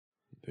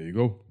There you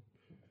go.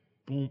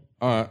 Boom.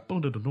 All right.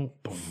 Boom, boom, boom,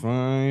 boom.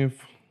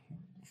 5,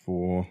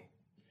 4,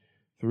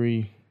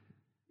 3,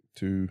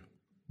 2,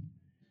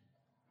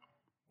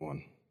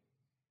 1.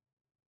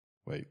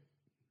 Wait.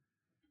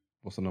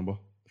 What's the number?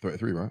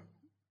 33, right?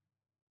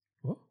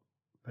 What?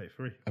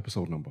 33.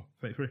 Episode number.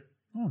 33.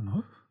 Oh,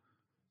 no.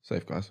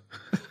 Safe, guys.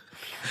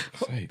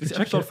 Safe. This is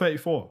episode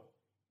 34.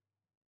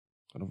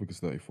 I don't think it's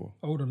 34.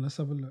 Hold on, let's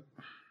have a look.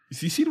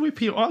 You see the way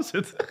Peter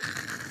answered?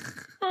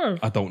 Bro,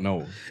 I don't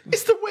know.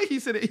 It's the way he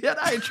said it. He had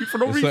attitude for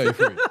no It's reason.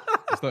 33.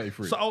 It's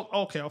 33. So,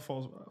 I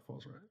falls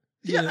right.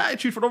 He had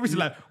attitude for no reason.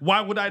 Like, why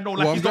would I know?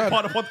 Like, Well, he's I'm not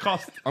glad. part of the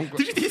podcast. I'm glad.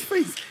 Did you see his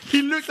face?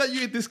 He looked at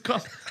you in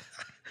disgust.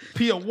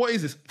 Peter, what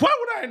is this? Why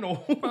would I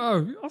know? bro,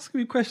 you're asking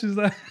me questions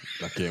that...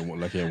 Like here,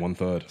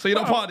 1/3. So you're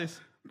not part of this?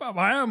 Bro,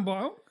 I am, bro. I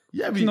don't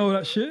Yeah, fucking know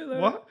that shit.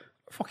 Like, What?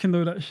 I fucking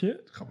know that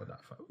shit. Come on,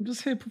 that fam. I'm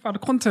just here to provide the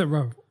content,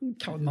 bro.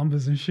 Count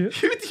numbers and shit.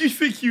 Who do you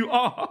think you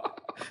are?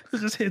 I'm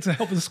just here to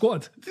help the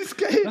squad. This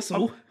guy. That's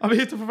all. I'm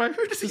here to provide.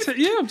 Who does he Just think?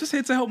 here- yeah, I'm just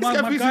here to help This my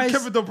guy thinks he's guys.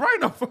 Kevin De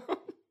Bruyne. fam.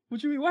 What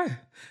do you mean, why?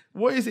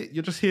 What is it?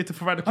 You're just here to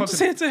provide the I'm content.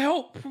 just here to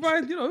help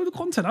provide, the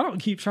content. I don't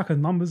keep track of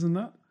numbers and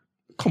that.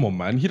 Come on,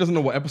 man. He doesn't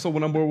know what episode we're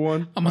number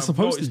one. Am I Bro,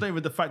 supposed it's to? not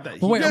even the fact that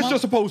But wait, Yes, am I- you're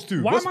supposed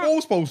to. Why We're am I-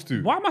 all supposed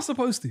to. Why am I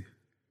supposed to?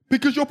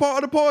 Because you're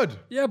part of the pod.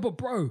 Yeah, but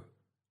bro,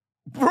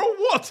 Bro,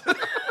 what?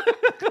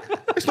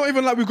 It's not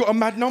even like we've got a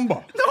mad number.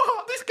 No,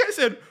 this guy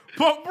said,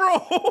 but bro.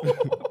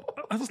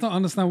 I just don't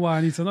understand why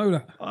I need to know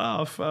that.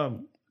 Ah,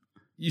 fam.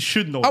 You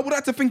should know. I would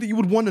have to think that you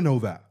would want to know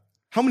that.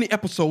 How many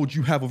episodes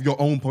you have of your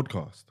own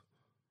podcast?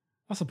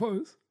 I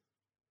suppose.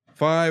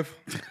 5,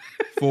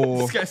 4,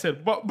 This guy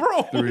said, but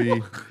bro.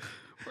 3.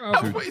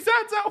 I put his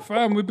hands out.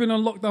 Fam, we've been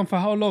on lockdown for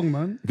how long,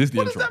 man? This is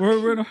the intro.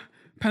 We're in a This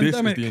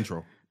pandemic. is the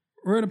intro.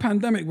 We're in a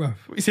pandemic, bro.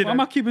 you say Why am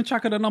that? I keeping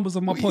track of the numbers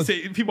of my You pod?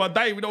 say people are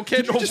dying, we don't care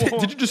Did you, no just more.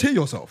 did you just hear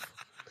yourself?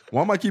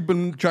 Why am I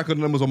keeping track of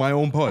the numbers on my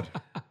own pod?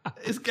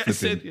 This guy Flipping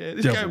said, yeah,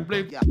 this guy devil,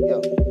 blamed.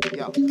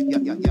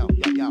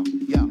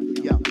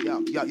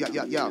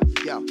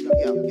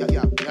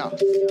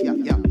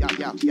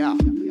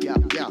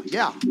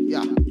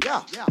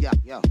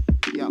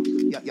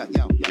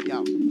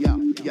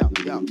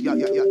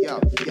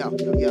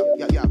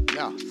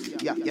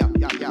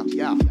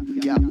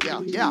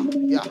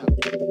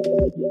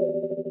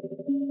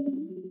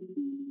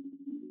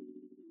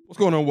 What's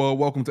going on, world?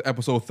 Welcome to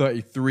episode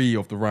 33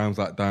 of the Rhymes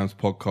Like Dimes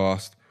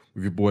podcast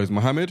with your boys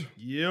Mohammed,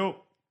 Yo.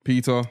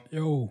 Peter,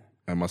 Yo,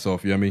 and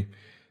myself, Yemi.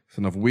 It's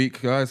another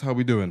week, guys. How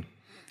we doing?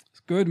 it's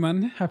good,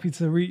 man. Happy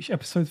to reach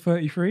episode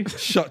 33.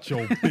 Shut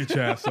your bitch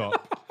ass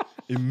up.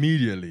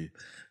 Immediately.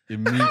 Oh,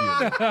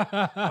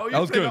 That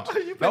was good.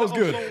 That was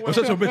good. But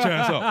shut your bitch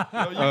ass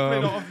up. You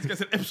played off. This guy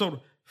said episode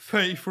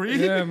 33.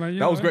 Yeah, man.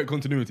 That was great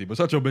continuity, but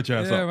shut your bitch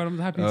ass Yeah, up. man. I'm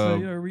happy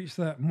to reach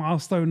that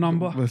milestone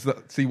number.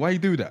 See, why you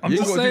do that? I'm You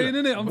ain't just gotta do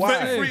saying, that. innit? I'm Why?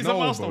 just saying. 33 is a No,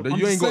 milestone. bro, I'm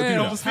you ain't just got to saying, do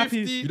I'm that. just happy.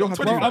 You don't have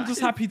to Bro, do that. I'm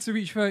just happy to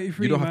reach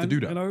 33. You don't have to man, do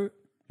that. You know,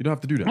 You don't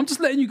have to do I'm that. just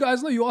letting you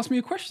guys know. You asked me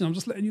a question. I'm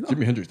just letting you know.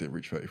 Jimi Hendrix didn't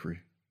reach 33.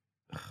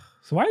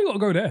 So why you got to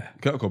go there?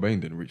 Kurt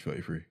Cobain didn't reach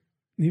 33.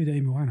 Neither did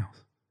Amy Winehouse.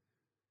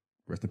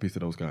 Rest in peace to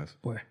those guys.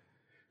 Boy.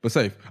 But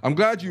safe. I'm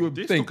glad you would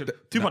think.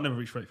 Tupac never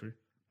reached 33.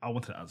 I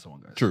wanted to answer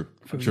one, guys. True.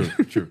 True.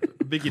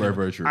 Biggie Very, never,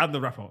 very true. I'm the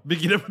rapper.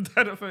 Biggie never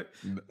died of it.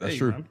 That's Hey,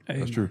 true. man.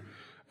 That's true.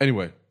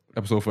 Anyway,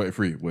 episode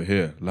 33. We're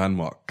here.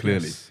 Landmark,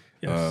 clearly.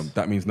 Yes.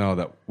 That means now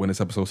that when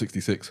it's episode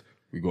 66,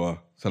 we got to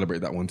celebrate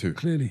that one too.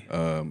 Clearly.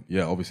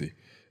 Yeah, obviously.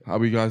 How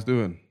are you guys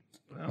doing?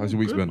 How's your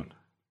week's good, been? man.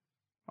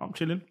 I'm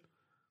chilling.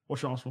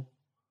 Watching Arsenal.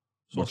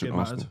 Watching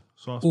Arsenal.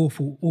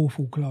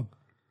 Awful club.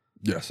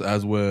 Yes,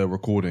 as we're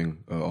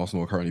recording,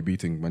 Arsenal are currently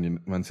beating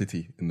Man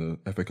City in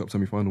the FA Cup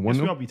semi-final. Yes,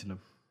 we 1-0. are beating them.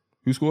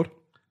 Who scored?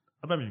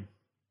 Aubameyang.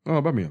 Oh,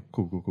 Aubameyang.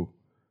 Cool.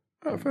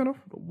 Fair enough.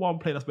 One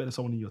player that's better than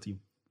someone in your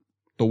team.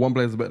 The one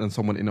player is better than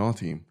someone in our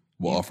team.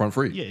 What, our front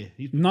three? Yeah.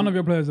 He's, None of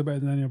your players are better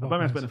than any of our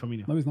Aubameyang's players. better than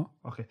Firmino. No, he's not.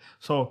 Okay.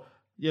 So,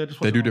 yeah, just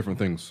They watching do Arsenal. different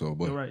things, so,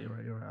 but You're right.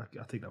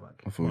 I take that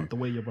back. feel you. The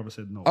way your brother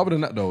said no. Other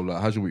than that, though,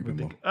 like, how's your week been,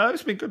 bro?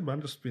 It's been good, man.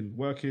 Just been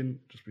working,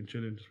 just been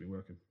chilling, just been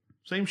working.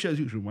 Same shit as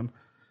usual, man.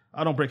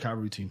 I don't break out a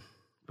routine,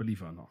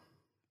 believe it or not.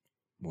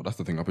 Well, that's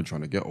the thing I've been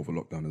trying to get over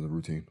lockdown as a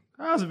routine.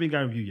 How's it been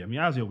going with you, Yemi?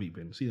 How's your week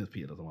been? See, as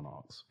Peter doesn't want to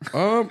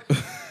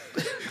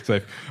ask.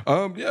 Safe.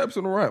 Yeah, it's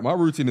all right. My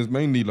routine is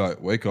mainly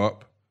like wake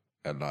up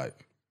at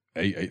like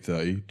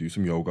 8:30, do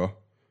some yoga,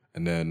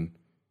 and then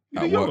You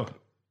at do work. yoga?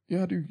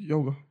 Yeah, I do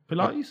yoga.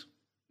 Pilates?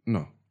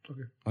 No,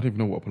 Okay. I don't even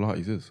know what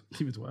Pilates is.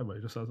 Leave it to whatever.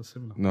 It just sounds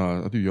similar.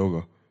 No, I do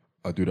yoga.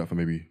 I do that for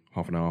maybe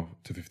half an hour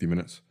to 50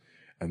 minutes.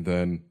 And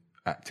then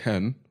at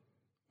 10,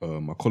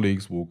 my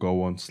colleagues will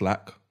go on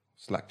Slack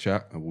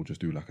chat, and we'll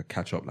just do like a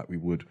catch up like we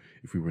would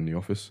if we were in the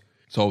office.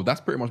 So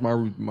that's pretty much my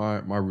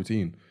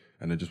routine,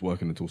 and then just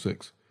working until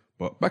 6.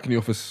 But back in the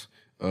office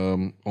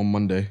on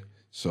Monday.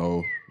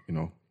 So,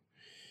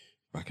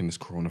 back in this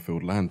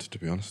corona-filled land, to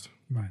be honest.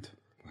 Right.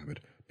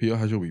 Peter,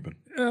 how's your week been?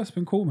 Yeah, it's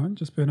been cool, man.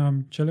 Just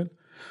been chilling,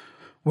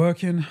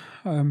 working,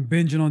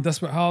 binging on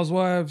Desperate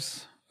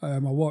Housewives. I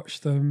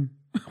watched. Why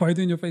are you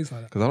doing your face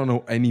like that? Because I don't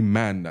know any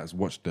man that's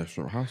watched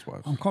Desperate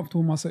Housewives. I'm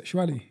comfortable with my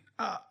sexuality.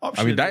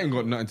 I mean, that ain't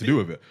got nothing to do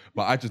with it.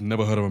 But I just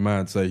never heard of a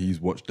man say he's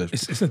watched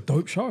Desperate. It's a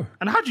dope show.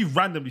 And how do you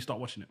randomly start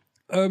watching it?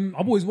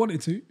 I've always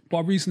wanted to,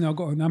 but recently I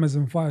got an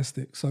Amazon Fire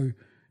Stick, so it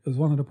was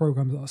one of the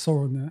programs that I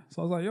saw on there.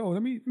 So I was like, yo,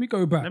 let me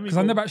go back because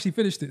I never actually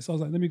finished it. So I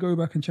was like, let me go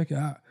back and check it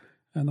out,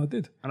 and I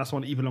did. And that's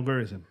one Eva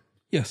Longoria's in.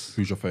 Yes.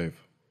 Who's your fave?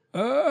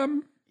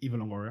 Eva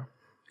Longoria.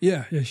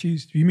 Yeah.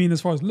 She's. You mean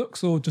as far as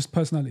looks or just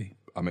personality?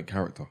 I meant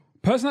character.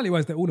 Personality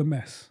wise, they're all a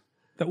mess.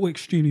 They're all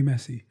extremely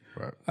messy.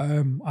 Right.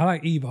 I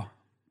like Eva,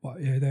 but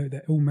yeah,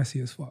 they're all messy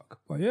as fuck.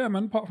 But yeah,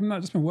 man. Apart from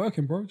that, just been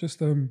working, bro. Just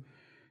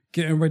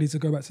getting ready to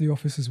go back to the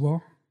office as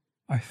well.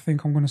 I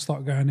think I'm going to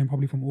start going in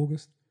probably from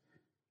August.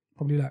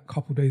 Probably like a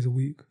couple days a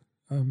week.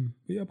 But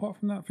yeah, apart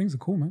from that, things are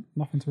cool, man.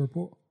 Nothing to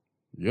report.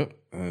 Yep.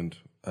 And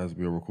as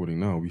we are recording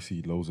now, we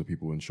see loads of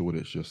people in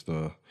Shoreditch just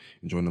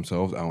enjoying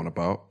themselves out and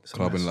about,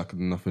 clubbing like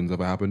nothing's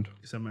ever happened.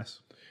 It's a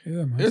mess.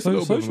 Yeah, man. It's a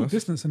little bit of a social mess.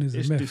 distancing is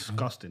It's a myth.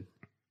 disgusting.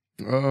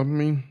 I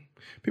mean,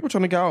 people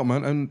trying to get out,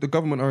 man, and the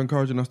government are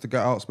encouraging us to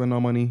get out, spend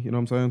our money. You know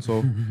what I'm saying? So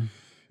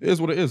it is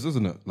what it is,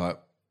 isn't it? Like,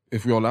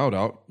 if you're allowed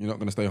out, you're not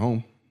going to stay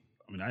home.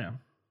 I mean, I am.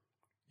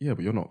 Yeah,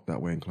 but you're not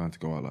that way inclined to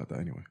go out like that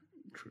anyway.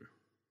 True.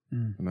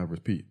 And neither is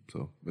Pete,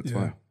 so it's Yeah.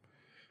 fine.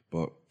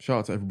 But shout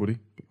out to everybody.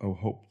 I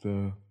hope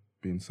they're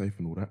being safe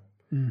and all that.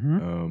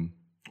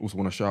 Also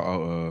want to shout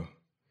out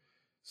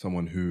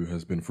someone who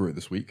has been through it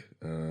this week,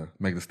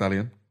 Meg Thee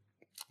Stallion.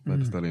 Meg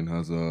Thee Stallion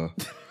has...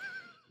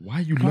 why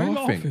are you Why are you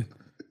laughing?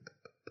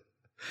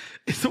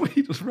 It's the way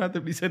he just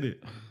randomly said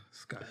it.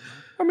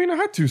 I mean, I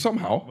had to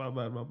somehow. My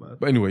bad.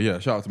 But anyway, yeah,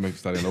 shout out to Meg Thee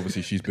Stallion.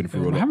 Obviously, she's been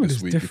through a lot Mohammed this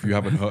is week. If different, you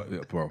haven't heard... Yeah,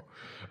 bro.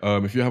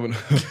 If you haven't...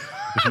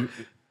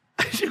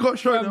 She got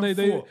shot in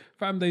the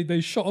Fam,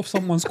 they shot off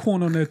someone's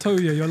corn on their toe.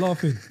 Yeah, you're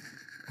laughing.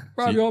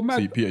 Bro, you're mad.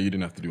 See, Peter, you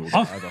didn't have to do all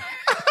that either.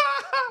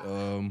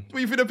 But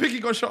you think the piggy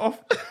got shot off?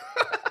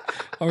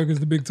 I reckon it's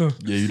the big toe.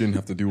 Yeah, you didn't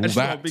have to do all And she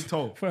got a that. big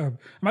toe. Fam,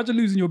 imagine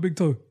losing your big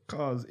toe.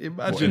 Cause in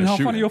imagine a How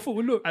shooting? funny your foot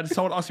would look. and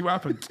someone asked you what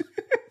happened.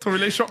 Tory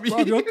Lane shot me.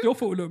 Bro, your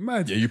foot would look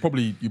mad. Yeah, you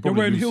probably You're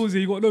wearing lose, heels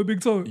here, you got no big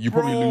toe. you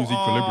probably lose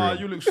equilibrium.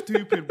 You look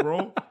stupid,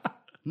 bro.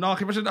 Nah,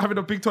 can you imagine having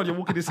a big toe? You're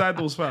walking in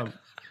sandals, fam.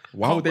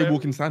 Why would they wear-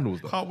 walk in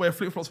sandals though? Can't wear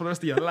flip flops for the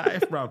rest of your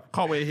life, bro.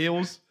 Can't wear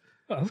heels.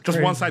 That's Just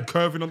crazy. one side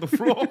curving on the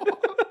floor.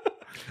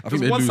 I think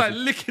Just they one lose. side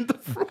licking the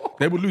floor.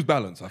 They would lose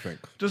balance. I think.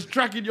 Just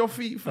dragging your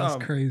feet, fam.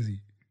 That's crazy.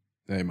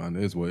 Hey man,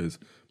 it is what it is.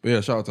 But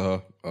yeah, shout out to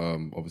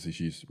her. Obviously,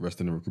 she's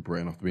resting and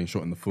recuperating after being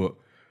shot in the foot,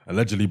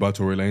 allegedly by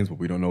Tory Lanez, but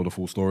we don't know the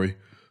full story.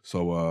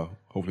 So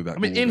hopefully that. I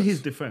mean, all in gets-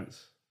 his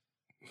defense,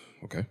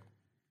 okay.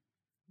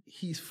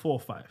 he's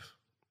 4'5".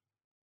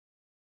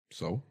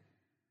 So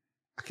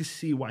I can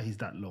see why he's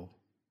that low.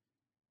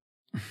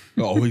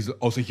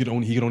 so he could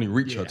only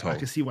reach her Yeah, toe. I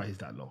can see why he's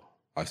that low.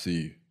 I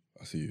see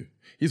you.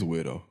 He's a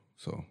weirdo.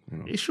 So you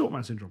know. It's short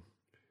man syndrome.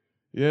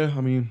 Yeah,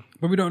 I mean,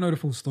 But we don't know the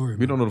full story. we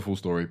man. don't know the full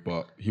story,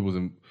 but he was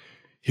He was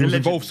Allegedly.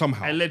 involved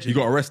somehow. Allegedly. He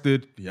got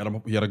arrested. He had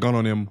a gun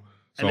on him.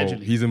 So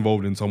Allegedly. he's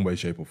involved in some way,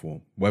 shape, or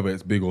form, whether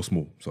it's big or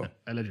small. So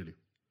Allegedly.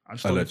 I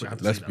just don't know if we allegedly, have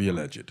to let's say be that.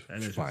 alleged.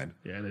 Allegedly. Fine.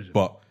 Yeah, allegedly.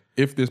 But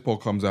if this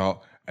pod comes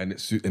out and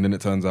then it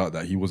turns out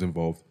that he was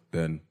involved,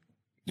 then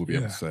we'll be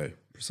able to say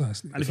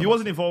Precisely. And if he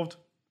wasn't involved,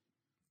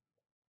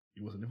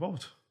 he wasn't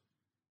involved.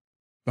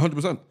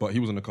 100%. But he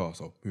was in the car,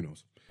 so who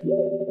knows?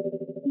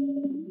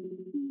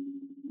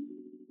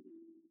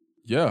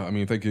 Yeah, I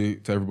mean, thank you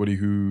to everybody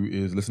who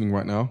is listening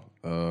right now.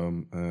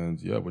 And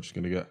yeah, we're just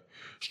gonna get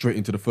straight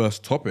into the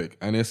first topic,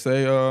 and it's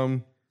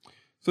a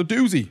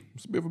doozy.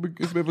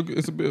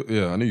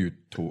 Yeah, I knew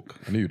you'd talk.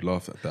 I knew you'd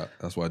laugh at that.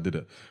 That's why I did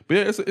it. But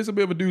yeah, it's a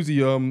bit of a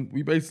doozy.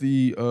 We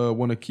basically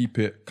want to keep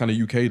it kind of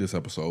UK this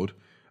episode,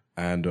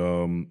 and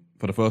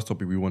for the first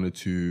topic, we wanted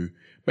to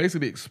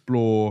basically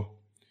explore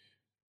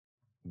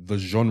the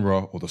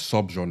genre or the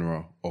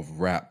subgenre of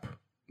rap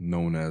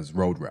known as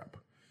road rap.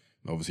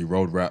 Obviously,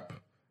 road rap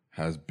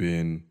has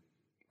been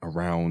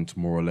around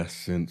more or less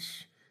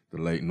since the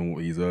late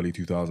noughties, early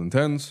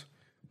 2010s,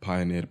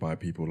 pioneered by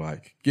people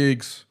like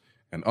Giggs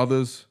and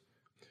others.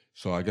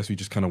 So I guess we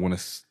just kind of want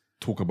to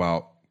talk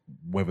about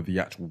whether the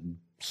actual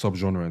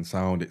subgenre and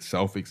sound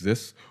itself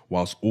exists,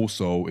 whilst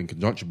also in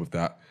conjunction with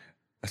that,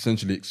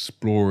 essentially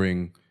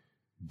exploring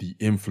the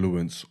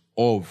influence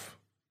of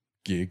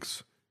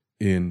Giggs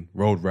in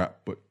road rap,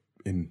 but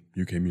in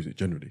UK music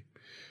generally.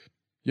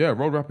 Yeah,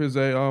 road rap is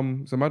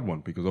it's a mad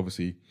one because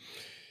obviously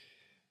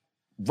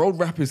road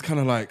rap is kind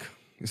of like,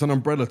 it's an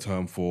umbrella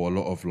term for a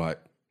lot of like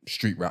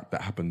street rap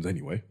that happens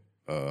anyway.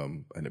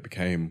 And it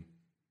became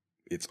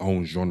its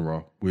own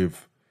genre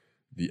with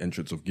the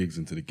entrance of Giggs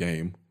into the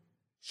game.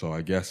 So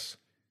I guess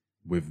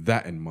with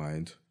that in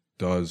mind,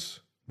 does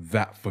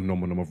that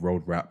phenomenon of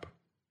road rap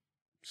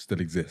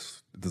still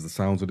exist? Does the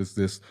sounds of it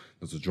exist?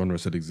 Does the genre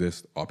still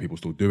exist? Are people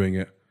still doing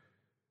it?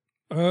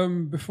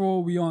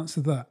 Before we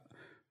answer that,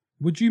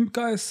 would you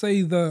guys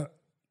say that,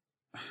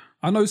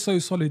 I know So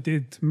Solid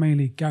did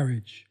mainly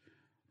garage,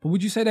 but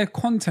would you say their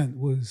content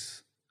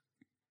was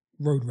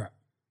road rap?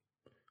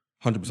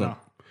 100%. Nah.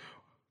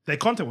 Their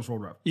content was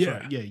road rap.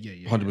 Yeah. Sorry.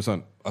 Yeah.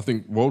 100%. I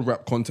think road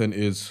rap content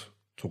is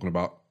talking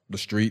about the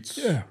streets,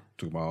 Yeah.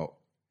 talking about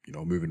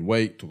moving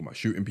weight, talking about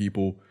shooting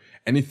people.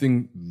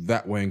 Anything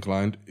that way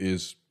inclined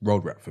is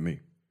road rap for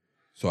me.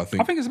 So I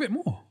think it's a bit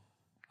more.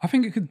 I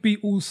think it could be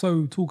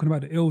also talking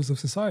about the ills of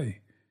society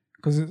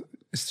because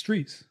it's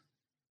streets.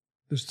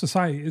 The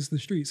society is the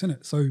streets, isn't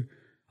it? So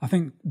I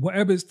think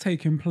whatever's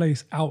taking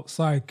place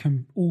outside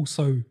can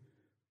also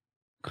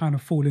kind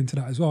of fall into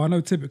that as well. I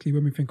know typically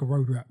when we think of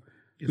road rap,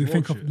 we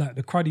think of like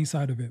the cruddy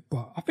side of it,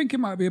 but I think it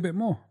might be a bit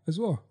more as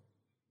well.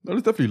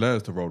 There's definitely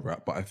layers to road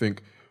rap, but I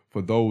think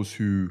for those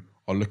who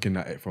are looking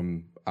at it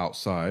from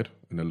outside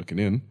and they're looking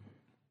in,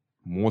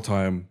 more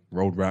time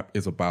road rap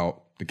is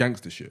about the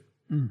gangster shit.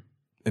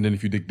 And then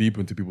if you dig deeper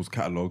into people's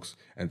catalogs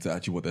and to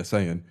actually what they're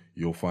saying,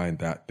 you'll find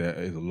that there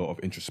is a lot of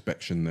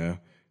introspection there.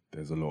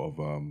 There's a lot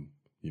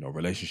of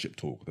relationship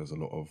talk. There's a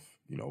lot of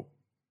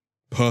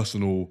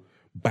personal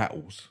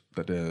battles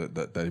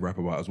that they rap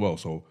about as well.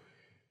 So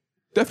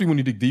definitely when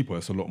you dig deeper,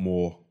 it's a lot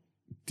more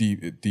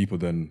deeper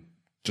than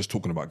just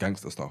talking about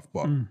gangster stuff.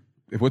 But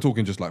if we're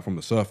talking just like from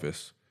the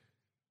surface,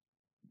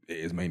 it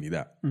is mainly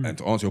that. And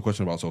to answer your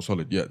question about So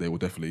Solid, yeah, they were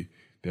definitely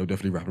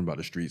rapping about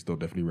the streets. They'll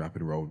definitely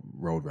rapping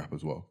road rap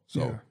as well.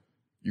 So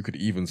you could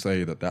even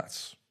say that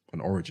that's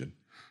an origin.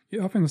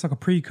 Yeah, I think it's like a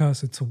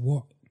precursor to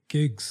what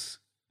Gigs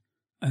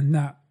and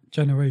that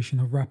generation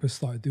of rappers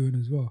started doing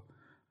as well.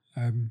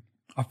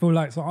 I feel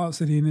like, to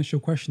answer the initial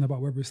question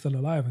about whether it's still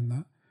alive and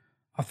that,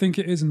 I think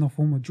it is in the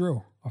form of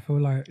drill. I feel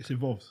like it's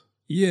evolved.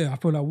 Yeah, I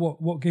feel like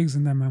what Gigs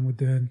and them man were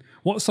doing,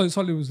 what So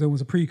Solid was doing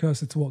was a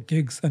precursor to what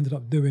Gigs ended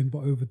up doing, but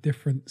over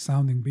different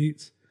sounding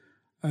beats.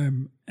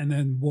 And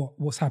then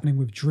what's happening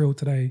with drill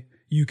today,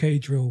 UK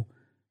drill,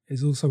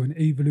 is also an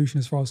evolution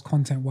as far as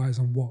content-wise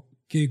on what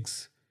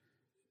Gigs,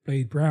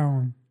 Blade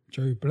Brown,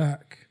 Joe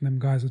Black, and them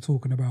guys were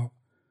talking about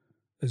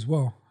as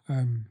well.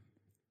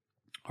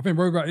 I think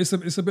road rap, it's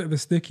a bit of a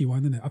sticky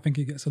one, isn't it? I think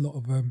it gets a lot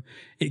of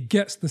it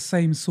gets the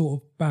same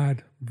sort of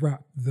bad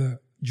rap that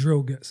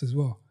drill gets as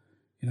well.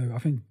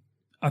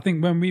 I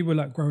think when we were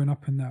like growing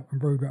up in that, when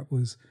road rap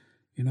was,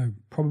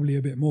 probably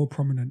a bit more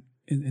prominent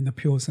in the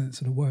pure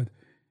sense of the word,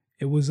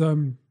 it was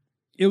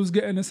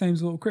getting the same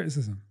sort of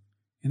criticism.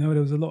 There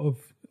was a lot of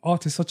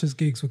artists such as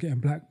Gigs were getting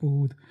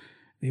blackballed.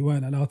 They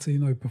weren't allowed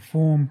to,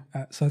 perform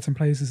at certain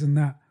places and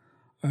that.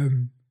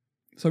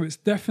 So it's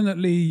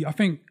definitely, I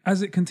think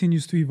as it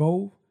continues to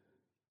evolve,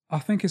 I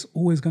think it's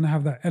always going to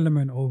have that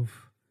element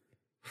of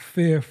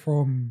fear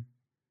from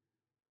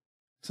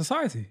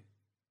society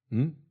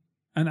and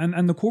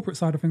the corporate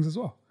side of things as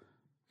well.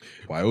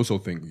 But I also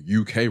think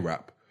UK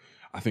rap,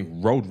 I think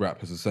road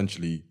rap has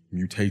essentially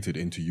mutated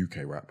into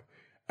UK rap.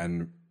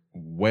 And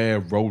where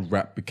road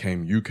rap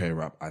became UK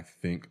rap, I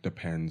think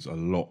depends a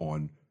lot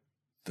on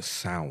the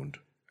sound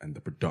and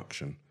the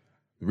production.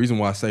 The reason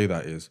why I say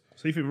that is...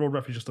 So you think road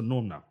rap is just a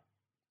norm now?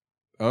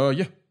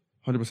 Yeah,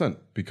 100%.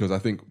 Because I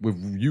think with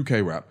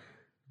UK rap,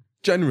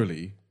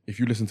 generally, if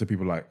you listen to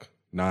people like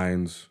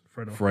Nines,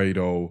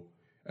 Fredo,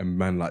 and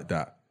men like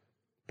that,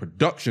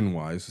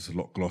 production-wise, it's a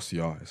lot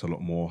glossier, it's a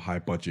lot more high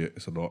budget,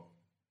 it's a lot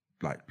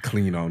like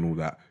cleaner and all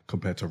that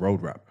compared to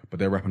road rap. But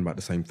they're rapping about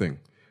the same thing.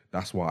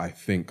 That's why I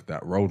think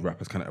that road rap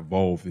has kind of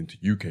evolved into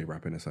UK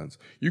rap in a sense.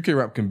 UK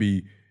rap can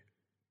be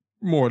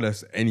more or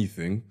less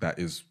anything that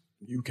is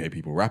UK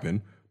people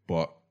rapping,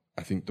 but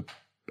I think the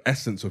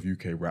essence of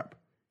UK rap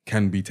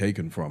can be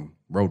taken from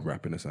road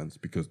rap in a sense,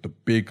 because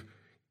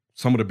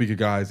some of the bigger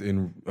guys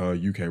in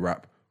UK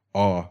rap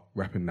are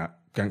rapping that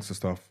gangster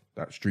stuff,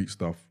 that street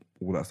stuff,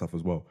 all that stuff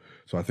as well.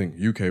 So I think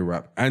UK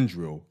rap and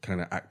drill kind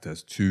of act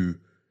as two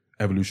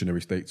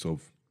evolutionary states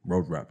of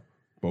road rap,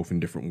 both in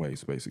different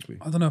ways, basically.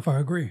 I don't know if I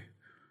agree.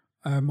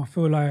 I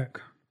feel like,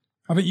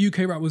 I think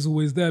UK rap was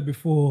always there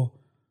before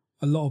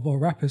a lot of our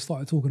rappers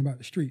started talking about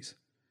the streets.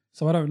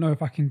 So I don't know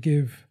if I can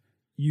give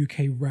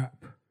UK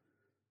rap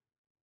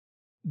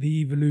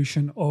the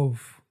evolution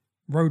of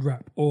road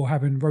rap or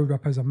having road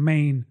rap as a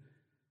main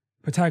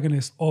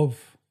protagonist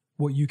of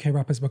what UK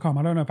rap has become.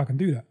 I don't know if I can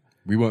do that.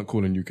 We weren't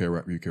calling UK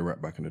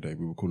rap back in the day.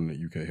 We were calling it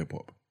UK hip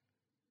hop.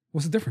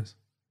 What's the difference?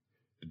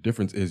 The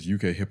difference is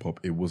UK hip hop,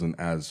 it wasn't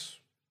as,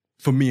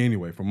 for me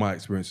anyway, from my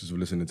experiences of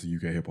listening to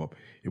UK hip hop,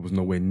 it was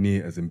nowhere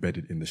near as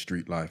embedded in the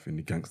street life, in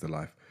the gangster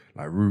life,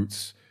 like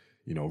Roots,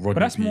 Rodney But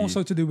that's P. more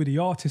so to do with the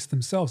artists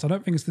themselves. I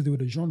don't think it's to do with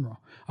the genre.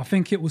 I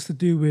think it was to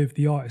do with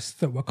the artists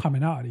that were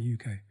coming out of the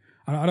UK.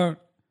 I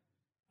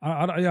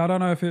don't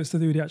know if it's to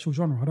do with the actual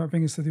genre. I don't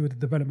think it's to do with the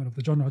development of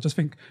the genre. I just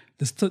think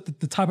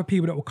the type of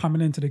people that were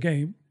coming into the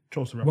game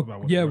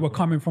were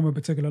coming from a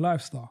particular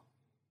lifestyle.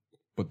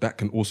 But that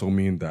can also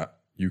mean that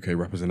UK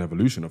rap is an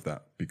evolution of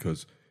that,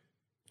 because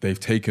they've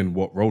taken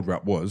what road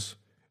rap was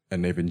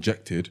and they've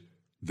injected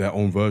their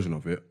own version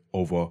of it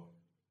over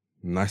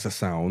nicer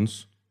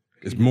sounds.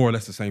 It's more or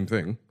less the same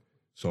thing.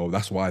 So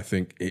that's why I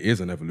think it is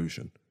an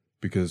evolution,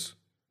 because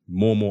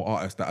more and more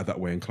artists that are that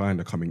way inclined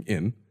are coming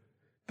in,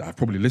 that have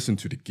probably listened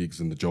to the Gigs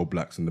and the Joe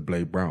Blacks and the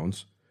Blade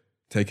Browns,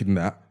 taking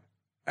that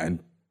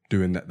and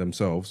doing that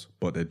themselves,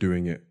 but they're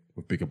doing it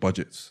with bigger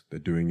budgets. They're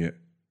doing it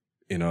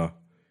in a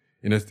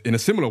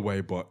similar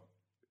way, but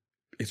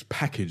it's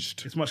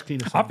packaged. It's much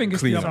cleaner. I think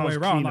it's the other way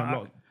around.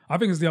 I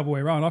think it's the other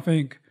way around. I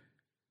think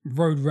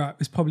road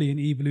rap is probably an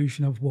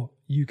evolution of what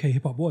UK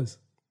hip hop was.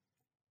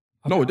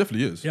 No, it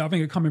definitely is. Yeah, I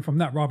think it's coming from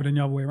that rather than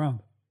the other way around.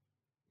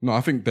 No,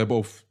 I think they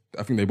both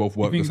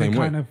work the same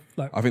way.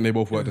 I think they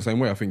both work the same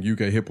way. I think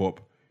UK hip hop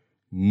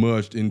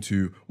merged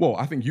into,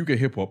 I think UK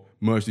hip hop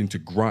merged into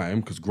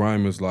grime, because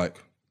grime is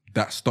like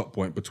that stop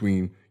point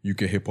between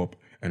UK hip hop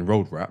and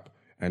road rap.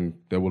 And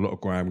there were a lot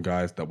of grime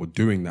guys that were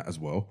doing that as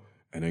well.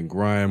 And then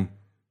grime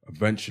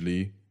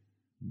eventually,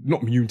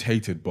 not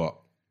mutated, but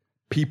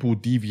people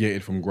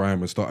deviated from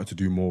grime and started to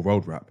do more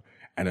road rap.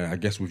 And then I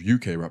guess with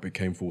UK rap, it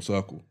came full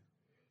circle.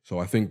 So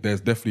I think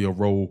there's definitely a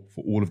role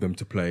for all of them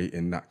to play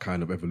in that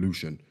kind of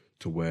evolution,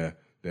 to where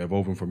they're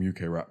evolving from UK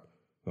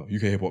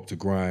hip hop to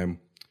grime,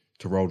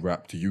 to road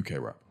rap, to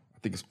UK rap. I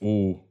think it's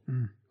all,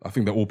 I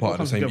think they're all part of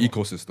the same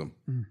ecosystem,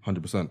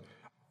 100%.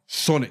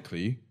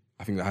 Sonically,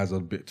 I think that has a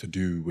bit to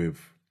do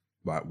with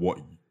like what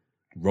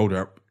road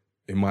rap,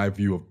 in my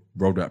view of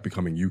road rap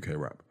becoming UK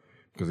rap.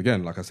 Because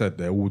again, like I said,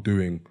 they're all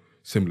doing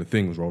similar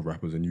things, road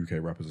rappers and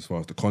UK rappers, as far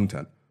as the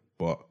content.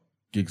 But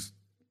Giggs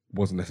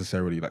wasn't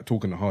necessarily, like,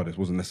 Talking the Hardest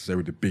wasn't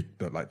necessarily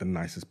the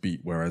nicest beat.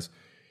 Whereas,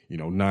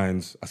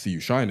 Nines, I See You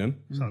Shining.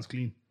 Sounds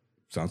clean.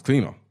 Sounds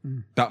cleaner.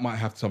 That might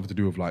have something to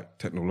do with like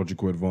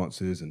technological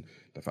advances and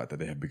the fact that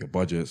they have bigger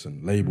budgets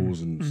and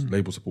labels and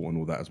label support and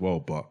all that as well.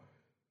 But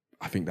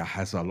I think that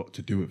has a lot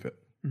to do with it.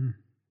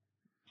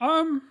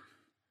 I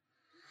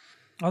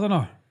don't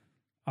know.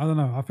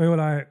 I feel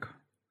like,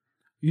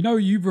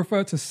 you've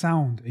referred to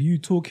sound. Are you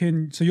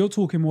talking, so you're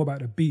talking more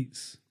about the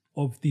beats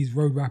of these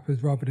road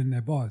rappers rather than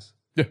their bars?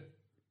 Yeah.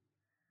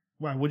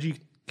 Why? Would you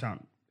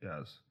count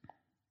as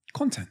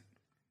content?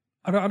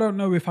 I don't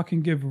know if I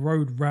can give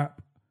road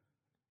rap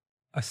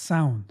a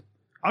sound.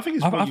 I think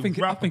it's I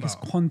think it's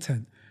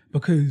content,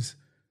 because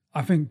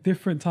I think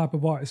different type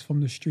of artists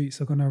from the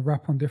streets are gonna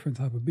rap on different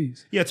type of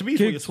beats. Yeah, to me,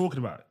 it's what you're talking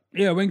about.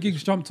 Yeah, when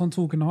Giggs jumped on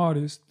Talking the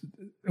Hardest,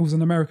 it was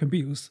an American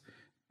beat. It was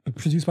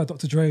produced by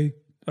Dr. Dre.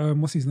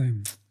 What's his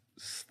name?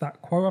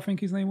 Stat Quo, I think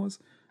his name was.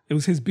 It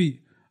was his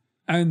beat,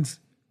 and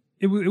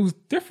it was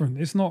different.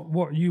 It's not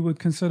what you would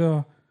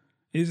consider.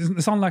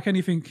 It's unlike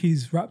anything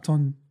he's rapped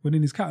on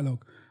within his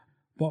catalog.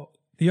 But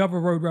the other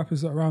road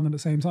rappers that are around at the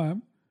same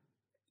time,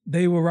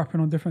 they were rapping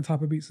on different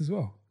type of beats as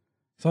well.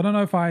 So I don't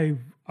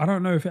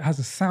know if it has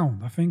a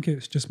sound. I think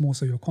it's just more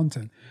so your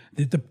content.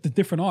 The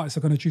different artists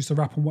are going to choose to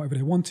rap on whatever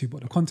they want to,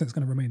 but the content's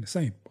going to remain the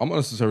same. I'm not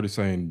necessarily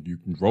saying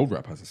road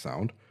rap has a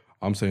sound.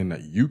 I'm saying that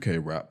UK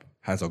rap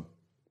has a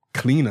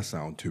cleaner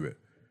sound to it.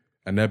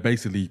 And they're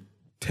basically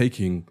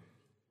taking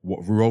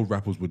what road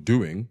rappers were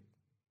doing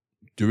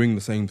the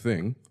same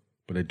thing,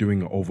 but they're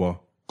doing it over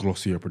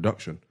glossier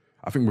production.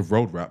 I think with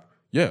road rap,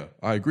 yeah,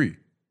 I agree.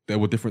 There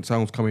were different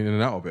sounds coming in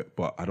and out of it,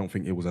 but I don't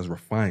think it was as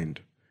refined.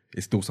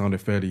 It still sounded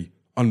fairly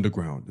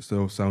underground. It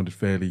still sounded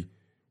fairly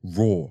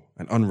raw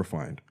and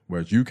unrefined.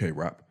 Whereas UK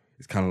rap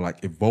is kind of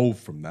like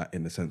evolved from that,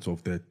 in the sense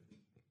of they're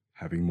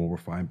having more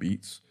refined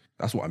beats.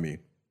 That's what I mean.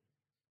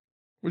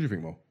 What do you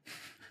think, Mo?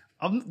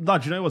 No,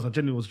 do you know what? I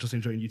genuinely was just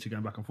enjoying you two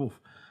going back and forth.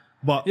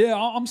 But yeah,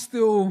 I'm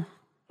still,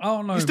 I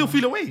don't know. You still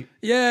feel away?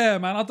 Yeah,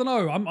 man. I don't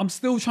know. I'm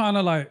still trying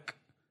to like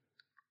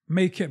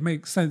make it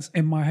make sense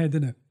in my head,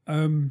 innit?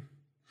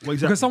 What exactly?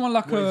 Because someone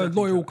like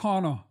Loyal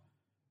Kana,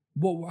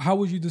 how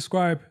would you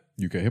describe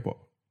UK hip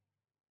hop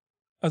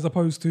as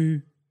opposed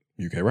to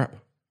UK rap?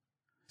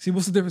 See,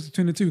 what's the difference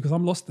between the two? Because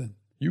I'm lost then.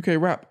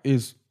 UK rap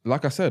is,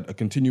 like I said, a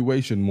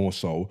continuation more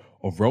so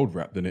of road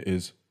rap than it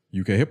is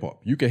UK hip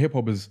hop. UK hip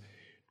hop is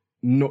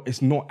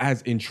it's not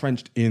as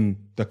entrenched in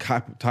the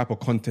type of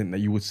content that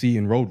you would see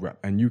in road rap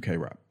and UK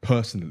rap.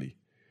 Personally,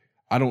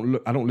 I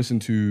don't listen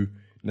to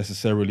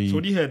necessarily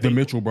the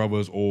Mitchell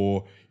Brothers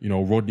or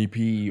Rodney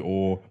P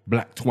or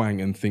Black Twang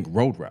and think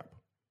road rap.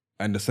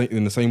 And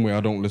in the same way,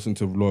 I don't listen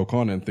to Loyal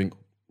Kana and think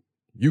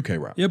UK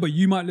rap. Yeah, but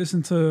you might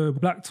listen to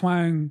Black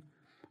Twang,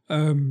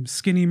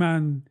 Skinny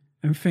Man,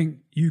 and think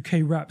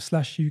UK rap /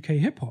 UK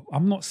hip hop.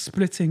 I'm not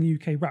splitting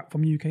UK rap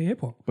from UK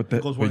hip hop. But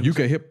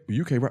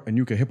UK rap and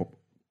UK hip hop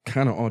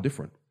kind of are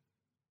different.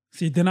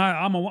 See, then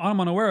I'm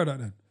unaware of that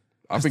then.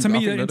 To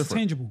me, they're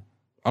interchangeable.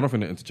 Different. I don't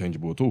think they're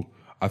interchangeable at all.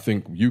 I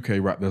think UK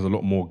rap, there's a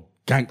lot more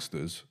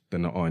gangsters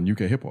than there are in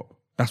UK hip hop.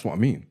 That's what I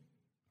mean.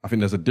 I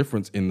think there's a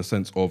difference in the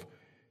sense of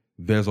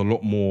there's a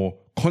lot more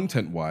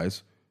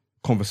content-wise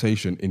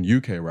conversation in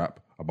UK rap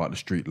about the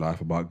street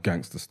life, about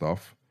gangster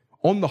stuff.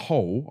 On the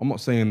whole, I'm not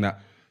saying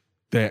that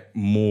they're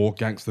more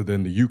gangster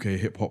than the UK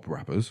hip hop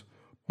rappers,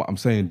 but I'm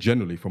saying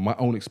generally, from my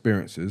own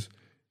experiences,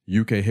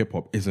 UK hip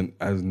hop isn't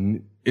as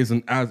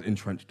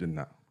entrenched in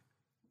that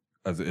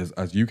as it is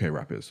as UK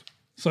rap is.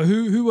 So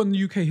who are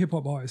the UK hip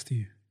hop artists to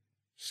you?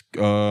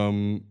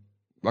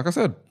 Like I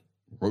said,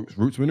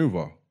 Roots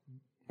Maneuver,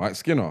 Mike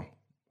Skinner.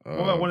 What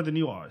about one of the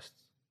new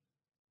artists?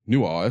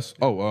 New artists?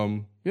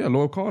 Oh,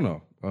 Loyal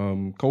Kana,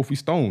 Kofi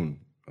Stone,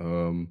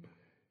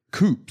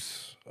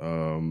 Coops,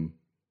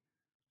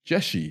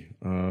 Jeshi,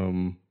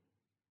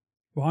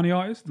 Barney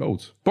artists?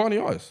 Loads. Barney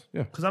artists,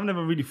 yeah. Because I've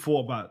never really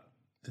thought about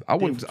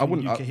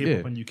UK hip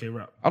hop and UK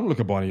rap. I don't look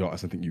at Barney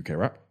artists and think UK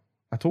rap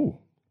at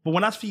all. But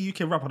when I see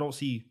UK rap, I don't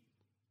see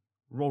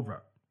road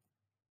rap.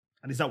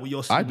 And is that what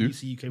you're seeing I when do. you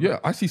see UK rap? Yeah,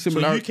 I see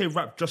similarity. So UK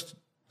rap that's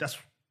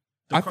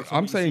the crux of I'm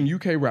what you saying see.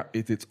 UK rap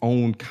is its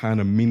own kind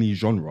of mini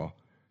genre,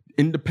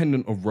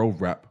 independent of road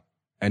rap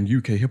and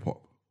UK hip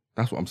hop.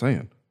 That's what I'm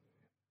saying.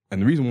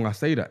 And the reason why I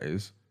say that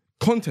is,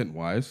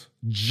 content-wise,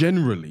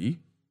 generally,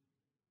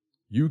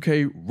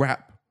 UK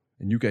rap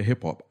and UK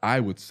hip hop, I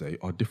would say,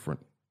 are different.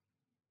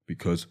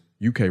 Because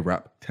UK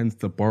rap tends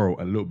to borrow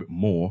a little bit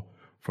more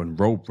from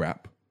road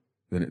rap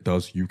than it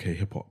does UK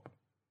hip hop.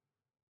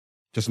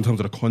 Just in terms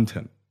of the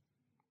content.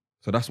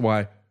 So that's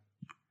why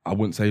I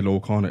wouldn't say Lil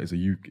Kana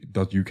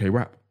does UK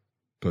rap.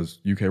 Because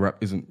UK rap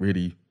isn't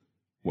really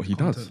what he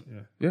does.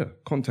 Content, Yeah,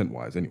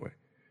 content-wise anyway.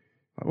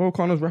 Like, Lil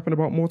Kana's rapping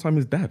about more time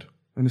his dad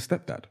and his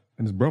stepdad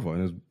and his brother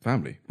and his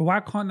family. But why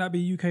can't that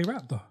be UK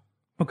rap though?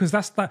 Because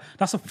that's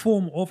a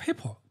form of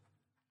hip hop.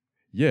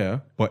 Yeah,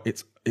 but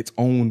it's its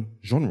own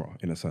genre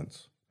in a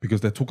sense.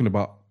 Because they're talking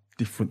about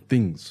different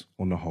things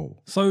on the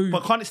whole. So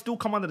But can't it still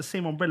come under the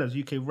same umbrella as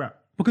UK rap?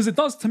 because it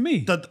does to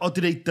me.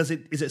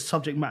 Is it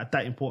subject matter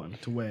that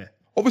important to where?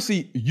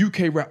 Obviously,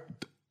 UK rap,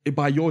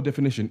 by your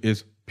definition,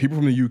 is people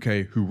from the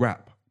UK who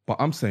rap. But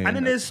I'm saying... And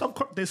then there's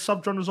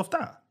subgenres of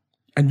that.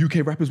 And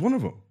UK rap is one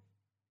of them.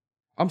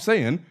 I'm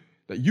saying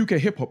that UK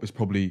hip hop is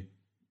probably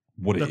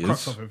what it The is.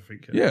 crux of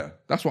everything. Yeah,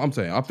 that's what I'm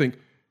saying. I think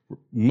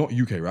not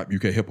UK rap,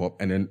 UK hip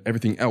hop, and then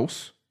everything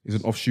else is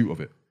an offshoot of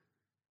it.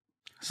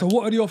 So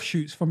what are the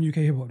offshoots from UK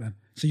hip hop then?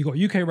 So you got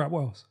UK rap,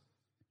 what else?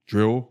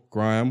 Drill,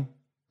 grime,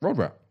 road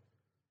rap.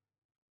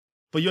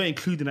 But you're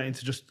including that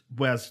into just,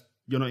 whereas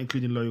you're not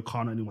including Lil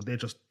Kana anymore. They're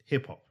just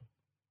hip hop.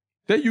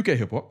 They're UK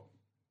hip hop.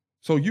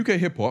 So UK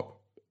hip hop,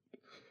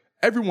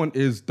 everyone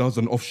does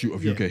an offshoot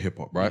of Yeah. UK hip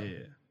hop, right? Yeah.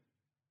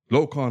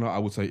 Lil Kana, I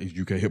would say, is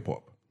UK hip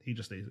hop. He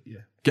just stays, yeah.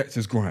 Gets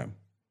his grime.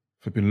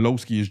 Flipping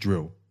Lowski is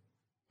drill.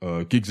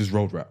 Giggs is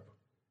road rap.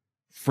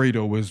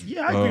 Fredo is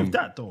Yeah, I agree with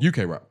that, though.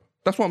 UK rap.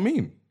 That's what I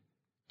mean.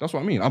 That's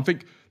what I mean. I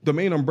think the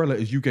main umbrella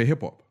is UK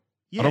hip hop.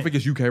 Yeah. I don't think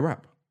it's UK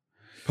rap,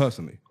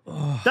 personally.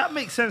 That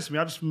makes sense to me.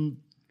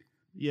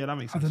 That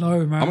makes I sense. don't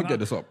know, man. I'm gonna get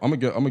this up. I'm gonna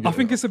get I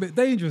think it it's a bit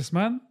dangerous,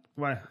 man.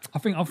 Why? I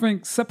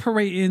think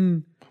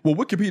separating. Well,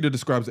 Wikipedia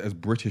describes it as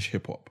British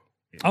hip hop.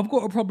 I've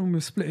got a problem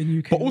with splitting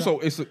UK. But also,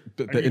 rap. it's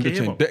they're UK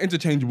hip hop.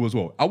 interchangeable as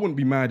well. I wouldn't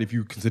be mad if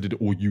you considered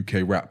it all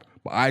UK rap,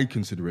 but I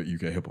consider it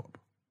UK hip hop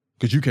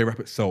because UK rap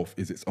itself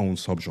is its own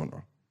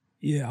subgenre.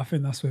 Yeah, I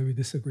think that's where we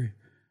disagree.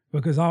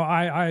 Because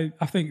I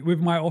think with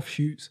my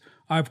offshoots,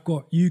 I've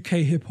got UK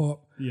hip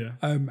hop Yeah.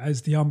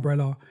 as the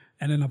umbrella,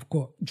 and then I've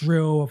got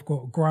drill, I've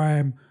got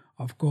grime,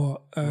 I've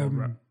got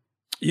rap.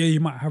 yeah, you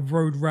might have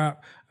road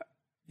rap.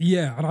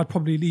 Yeah, and I'd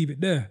probably leave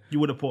it there. You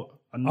would have put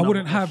I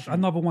wouldn't have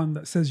another one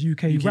that says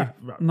UK rap.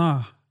 rap.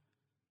 Nah.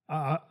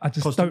 I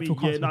just don't feel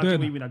comfortable I get doing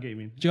what you that. mean, I get what you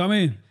mean. Do you know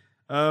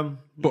what I mean?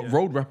 But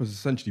road rap has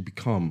essentially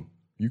become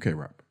UK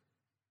rap.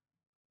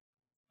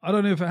 I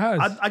don't know if it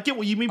has. I get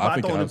what you mean, but I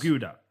think it don't has. agree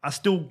with that. I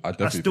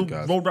definitely think it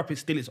has. road rap is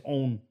still its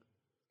own.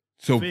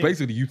 So thing.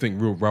 basically, you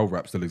think real road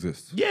rap still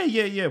exists?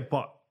 Yeah.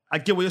 But I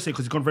get what you're saying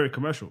because it's gone very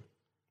commercial.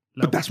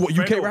 But that's what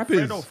UK rap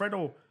is.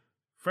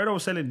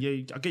 Fredo selling. Yeah,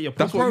 I get your point.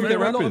 That's what Bro, UK there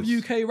are a rap lot of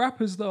is. UK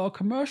rappers that are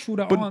commercial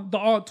that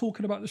aren't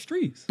talking about the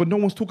streets. But no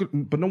one's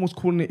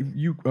calling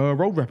it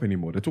road rap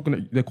anymore.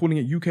 They're calling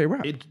it UK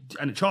rap. It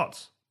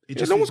charts. It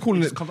Yeah, no one's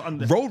calling it- comes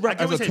under. road rap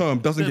I get what as a you're saying. term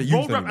doesn't The get used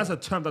Road rap anymore. as a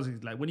term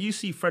doesn't, like when you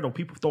see Fredo,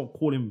 people don't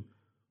call him.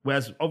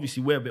 Whereas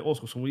obviously we're a bit old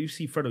school, so when you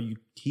see Fredo,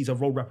 he's a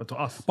road rapper to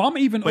us. But I'm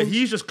even But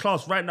he's just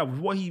classed right now with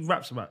what he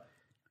raps about.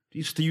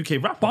 He's just a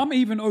UK rapper. But I'm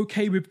even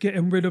okay with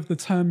getting rid of the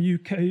term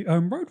UK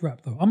road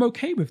rap though. I'm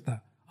okay with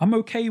that. I'm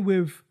okay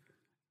with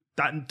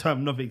That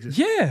term never exists.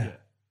 yeah.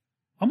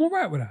 I'm all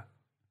right with that.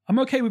 I'm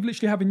okay with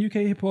literally having UK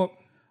hip hop,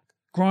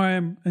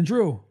 grime, and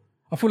drill.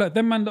 I feel like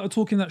them man that are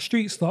talking that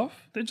street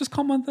stuff, they just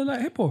come under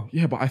that hip hop.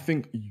 Yeah, but I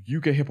think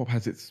UK hip hop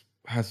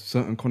has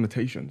certain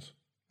connotations,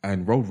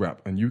 and road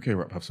rap and UK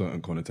rap have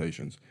certain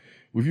connotations.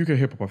 With UK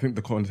hip hop, I think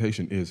the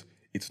connotation is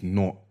it's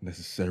not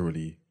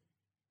necessarily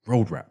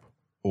road rap,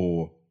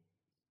 or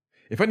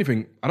if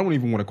anything, I don't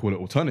even want to call it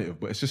alternative,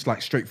 but it's just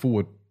like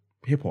straightforward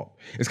hip hop.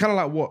 It's kind of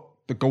like what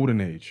the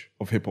golden age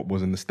of hip hop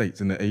was in the States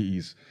in the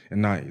 80s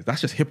and 90s. That's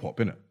just hip hop,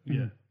 innit?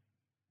 Yeah.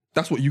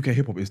 That's what UK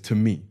hip hop is to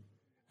me.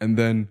 And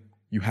then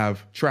you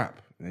have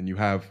trap, and you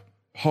have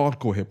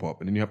hardcore hip hop,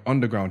 and then you have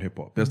underground hip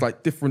hop. There's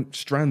like different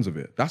strands of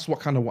it. That's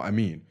what I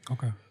mean.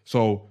 Okay.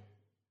 So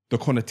the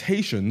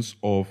connotations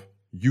of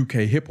UK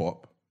hip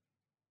hop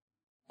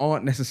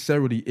aren't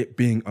necessarily it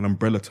being an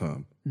umbrella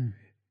term.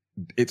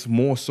 It's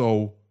more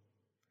so,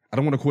 I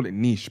don't want to call it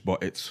niche,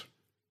 but it's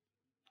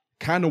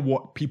kind of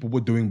what people were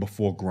doing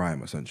before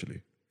grime,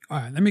 essentially. All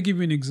right, let me give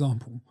you an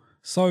example.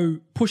 So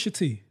Pusha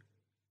T,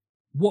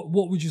 what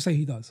would you say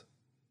he does?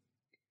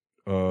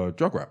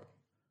 Drug rap.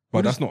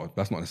 But that's not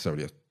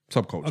necessarily a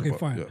subculture. Okay, but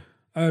fine.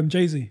 Yeah.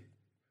 Jay-Z.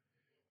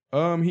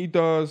 He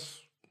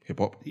does hip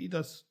hop. He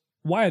does.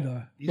 Why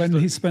though? He's When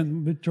done- he spent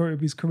majority of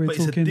his career But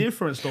it's a talking.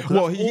 difference though.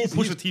 Well, Well, he's-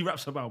 all he's- Pusha T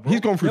raps about, bro. He's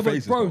gone through Yeah, but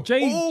phases. bro, though.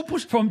 Jay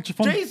from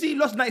Jay-Z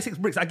lost 96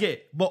 bricks, I get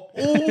it. But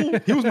all,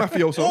 He was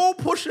mafioso. all He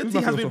Pusha was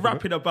T has mafioso been for it.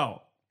 rapping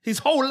about his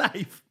whole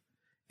life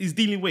is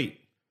dealing weight.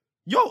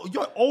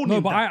 You're owning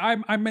No, but that.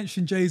 I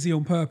mentioned Jay-Z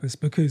on purpose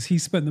because he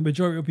spent the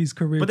majority of his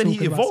career. But then he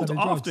talking about evolved selling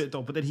after drugs. it,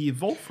 though. But then he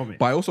evolved from it.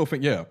 But I also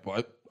think,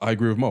 but I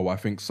agree with Mo. I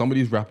think some of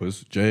these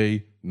rappers,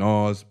 Jay,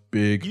 Nas,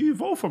 Big, You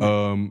evolved from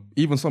it.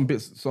 even some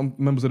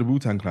members of the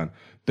Wu-Tang Clan,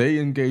 they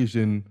engaged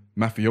in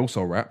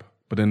mafioso rap,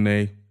 but then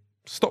they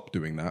stopped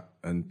doing that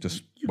and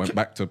just went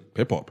back to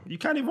hip hop. You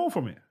can't evolve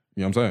from it.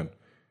 You know what I'm saying?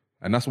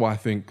 And that's why I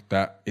think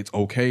that it's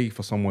okay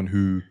for someone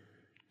who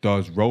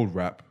does road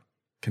rap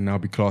can now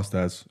be classed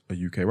as a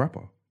UK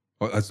rapper,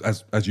 or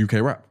as UK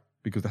rap,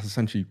 because they're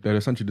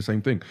essentially the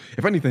same thing.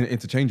 If anything, they're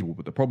interchangeable.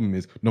 But the problem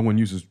is no one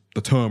uses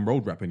the term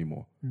road rap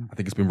anymore. I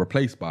think it's been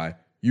replaced by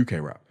UK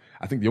rap.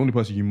 I think the only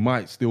person you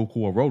might still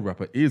call a road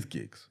rapper is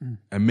Gigs,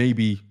 and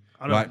maybe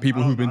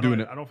people who've been doing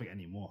it. I don't think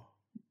anymore.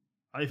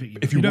 I don't think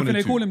If You you don't think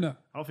wanted they call to, him that?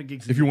 I don't think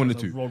Giggs if you wanted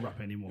is to. a road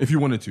rapper anymore. if you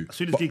wanted to, As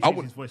soon as But Giggs I uses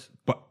would- his voice.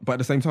 But at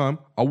the same time,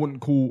 I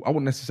wouldn't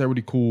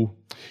necessarily call.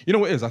 You know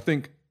what it is? I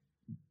think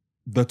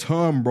the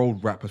term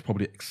road rap has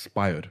probably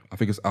expired. I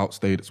think it's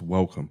outstayed its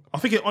welcome. I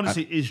think it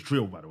honestly is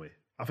drill, by the way.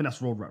 I think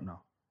that's road rap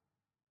now.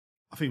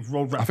 I think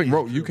road rap I think is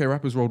road, drill. UK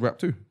rappers road rap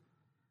too.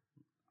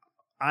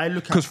 I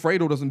look Because at...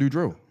 Fredo doesn't do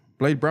drill.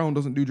 Blade Brown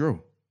doesn't do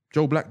drill.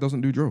 Joe Black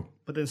doesn't do drill.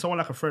 But then someone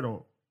like a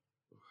Fredo...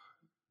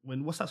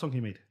 What's that song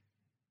he made?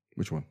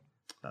 Which one?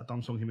 That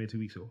dumb song he made 2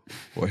 weeks ago.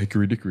 What,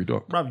 Hickory Dickory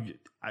Dock? Bruv,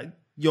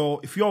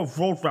 if you're a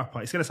road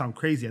rapper, it's going to sound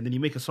crazy, and then you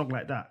make a song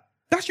like that.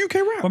 That's UK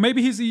rap. But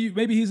maybe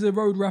he's a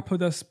road rapper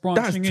that's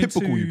branching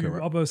typical into UK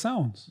rap. other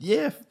sounds.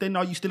 Yeah, then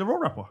are you still a road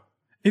rapper?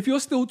 If you're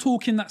still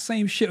talking that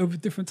same shit of a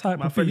different type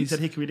My of friend, he beats, said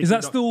Hickory is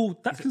that Dickory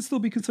Dock. can still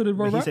be considered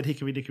But road he rap? said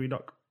Hickory Dickory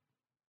Dock.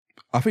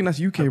 I think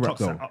that's UK rap Clocks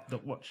though. that up the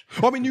watch.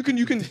 Well, I mean, you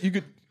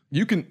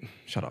can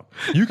shut up.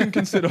 You can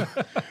consider,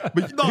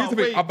 but No, here's the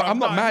wait, thing. I'm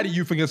not no. mad at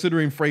you for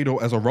considering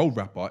Fredo as a road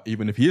rapper,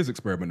 even if he is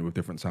experimenting with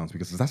different sounds,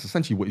 because that's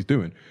essentially what he's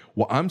doing.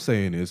 What I'm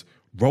saying is,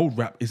 road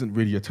rap isn't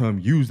really a term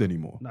used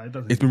anymore. No, it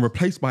doesn't. It's been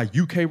replaced by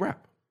UK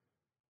rap.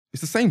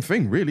 It's the same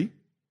thing, really.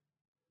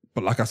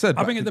 But like I said,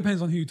 I think it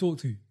depends on who you talk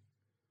to.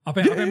 I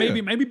think Yeah.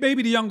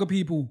 maybe the younger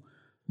people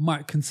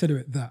might consider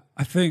it that.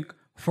 I think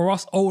for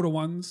us older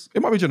ones,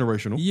 it might be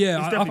generational. yeah,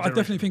 It's I definitely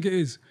definitely think it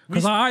is.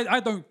 Because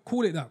I don't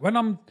call it that. When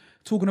I'm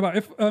talking about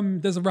if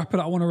there's a rapper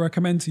that I want to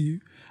recommend to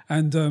you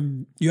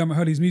and you haven't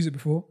heard his music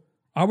before,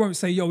 I won't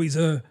say, yo, he's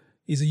a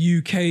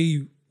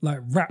UK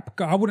like rap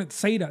guy. I wouldn't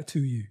say that to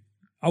you.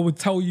 I would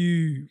tell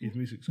you, His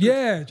music's good.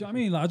 yeah, do you know what I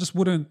mean? Like I just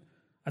wouldn't,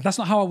 that's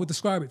not how I would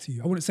describe it to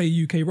you. I wouldn't say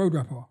UK road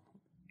rapper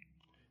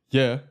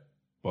Yeah,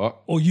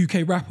 but or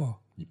UK rapper.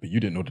 you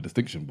didn't know the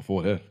distinction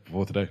before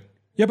today.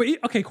 Yeah, but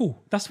okay,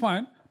 cool. That's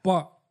fine.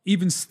 But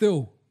even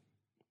still,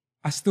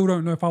 I still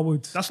don't know if I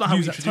would That's not how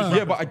use we that introduce term.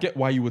 Yeah, but I get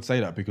why you would say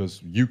that,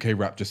 because UK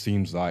rap just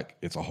seems like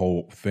it's a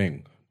whole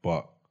thing.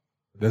 But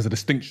there's a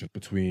distinction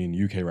between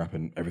UK rap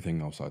and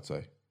everything else, I'd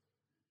say.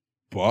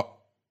 But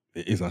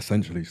it is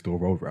essentially still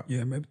road rap.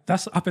 Yeah, maybe I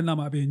think that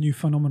might be a new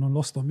phenomenon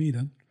lost on me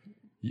then.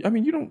 I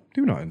mean, you don't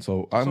do nothing,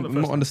 so I'm the not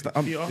first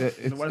understanding. time.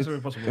 Peter, why is it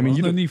impossible? I mean,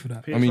 you There's no don't- need for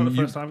that. Peter, I mean, it's not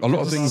the first time. a lot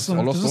of It's things not are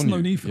the lost there's on no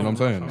you. need for You know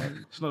what I'm that.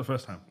 saying? It's not the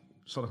first time.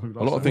 It's not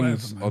A lot of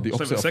things man. are the It's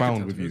not opposite the of second found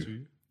time, with to be honest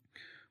you.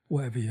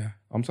 Whatever, yeah.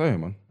 I'm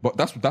saying, man. But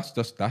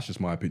that's just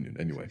my opinion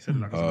anyway. Said it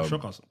like it's a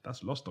shock us.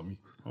 That's lost on me.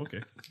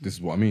 Okay. This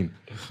is what I mean.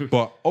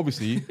 But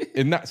obviously,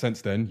 in that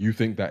sense, then you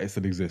think that it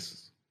still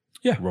exists.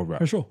 Yeah, Road rap.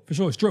 for sure.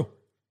 It's drill.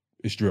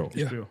 It's drill.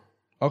 Yeah. Drill.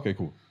 Okay,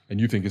 cool. And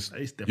you think it's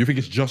definitely you think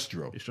it's just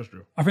drill? It's just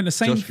drill. I think the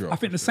same. Just drill. I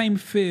think the same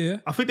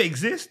fear. I think they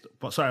exist,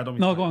 but sorry, I don't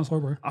mean No, to- go on,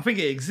 sorry, bro. I think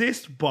it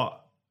exists,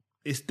 but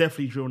it's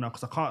definitely drill now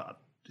because I can't.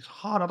 It's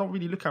hard. I don't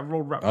really look at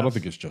road rap. I don't as-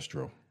 think it's just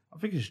drill. I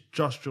think it's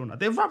just drill now.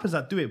 There are rappers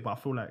that do it, but I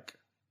feel like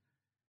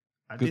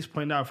at this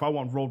point now, if I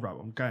want road rap,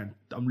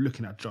 I'm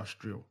looking at just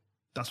drill.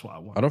 That's what I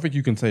want. I don't think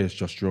you can say it's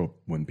just drill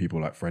when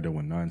people like Fredo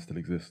and Nine still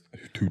exist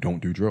who don't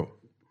do drill.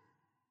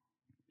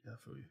 Yeah, I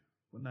feel you.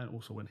 But then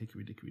also when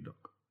Hickory Dickory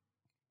Dock,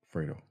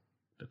 Fredo,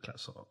 the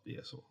class up. Yeah,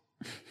 so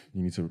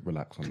you need to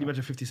relax on can you that.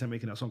 imagine 50 Cent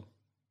making that song?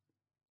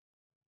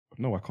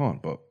 No, I can't.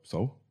 But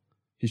so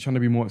he's trying to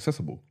be more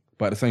accessible.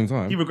 But at the same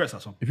time, He regrets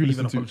that song. If you he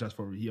even listen to- apologized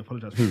for it. He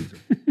apologized for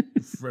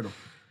it. Fredo.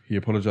 he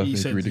apologized He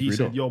for said, Hickory Dickory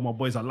Dock. yo, my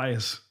boys are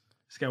liars.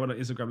 This guy went on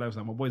Instagram Live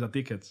like, my boys are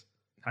dickheads.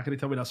 How can they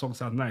tell me that song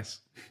sounds nice?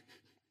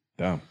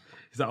 Damn,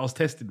 He's like, I was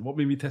tested. What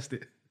made me test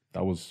it?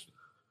 that was.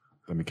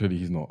 I mean, clearly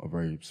he's not a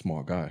very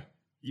smart guy.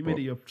 You made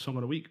it your song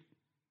of the week.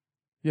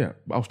 Yeah,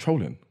 but I was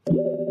trolling.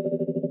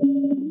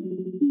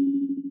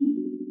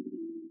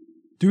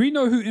 Do we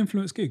know who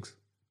influenced gigs?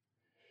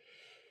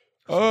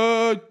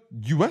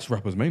 US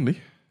rappers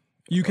mainly.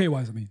 UK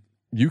wise, I mean.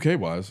 UK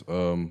wise,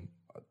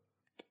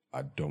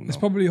 I don't know. It's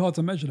probably hard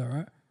to measure that,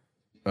 right?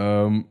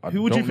 I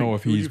Who would you don't know think?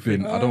 if Who would he's you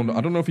been. think?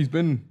 I don't know if he's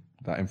been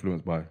that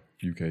influenced by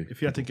UK.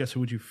 If you had to guess,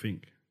 who would you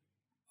think?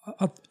 I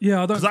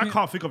don't. Because I think-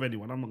 can't think of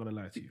anyone. I'm not going to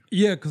lie to you.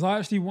 Yeah, because I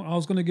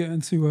was going to get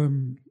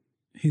into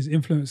his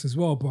influence as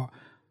well, but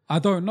I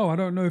don't know. I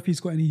don't know if he's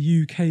got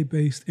any UK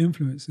based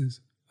influences.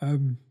 I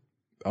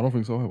don't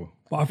think so either.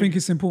 But I think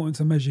it's important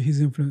to measure his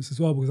influence as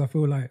well because I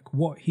feel like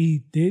what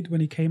he did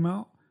when he came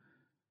out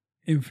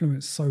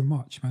influenced so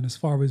much, man, as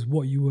far as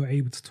what you were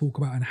able to talk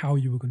about and how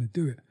you were going to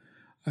do it.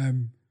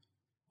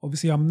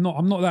 Obviously, I'm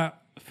not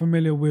that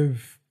familiar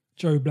with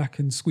Joe Black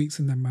and Squeaks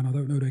and them, man. I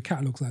don't know their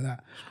catalogs like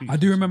that. I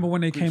do remember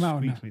when they came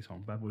out and that.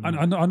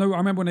 I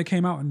remember when they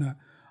came out and that.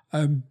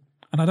 And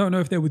I don't know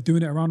if they were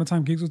doing it around the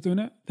time Giggs was doing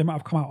it. They might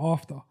have come out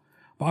after.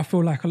 But I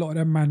feel like a lot of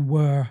them, man,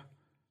 were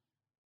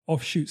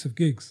offshoots of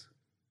Giggs.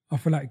 I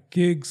feel like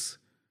Giggs,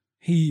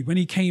 when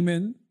he came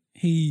in,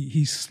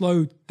 he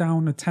slowed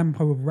down the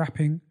tempo of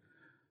rapping.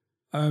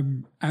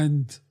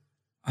 And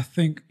I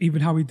think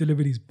even how he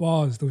delivered his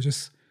bars, there was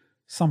just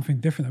something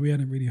different that we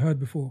hadn't really heard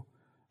before.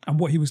 And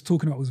what he was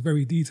talking about was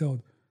very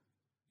detailed.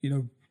 You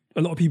know,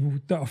 a lot of people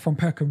that are from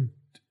Peckham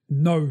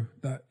know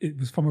that it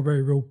was from a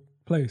very real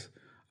place.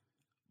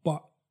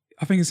 But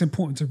I think it's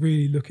important to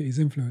really look at his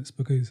influence,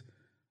 because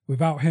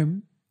without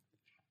him,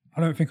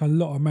 I don't think a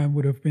lot of men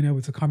would have been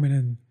able to come in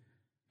and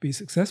be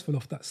successful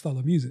off that style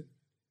of music.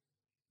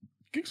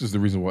 Giggs is the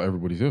reason why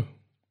everybody's here.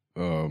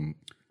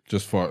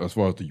 As far as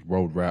the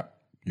road rap,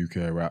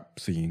 UK rap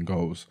scene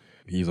goes,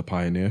 he's a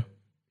pioneer.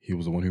 He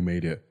was the one who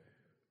made it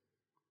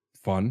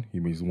fun.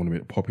 He's the one who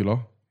made it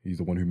popular. He's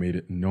the one who made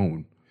it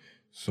known.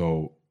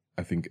 So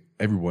I think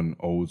everyone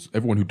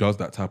who does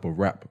that type of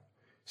rap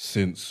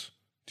since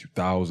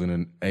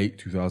 2008,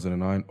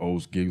 2009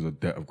 owes Giggs a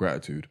debt of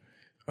gratitude.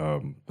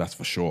 That's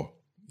for sure.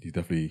 He's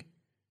definitely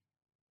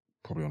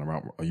probably on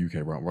a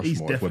UK Mount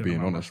Rushmore, if we're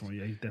being honest.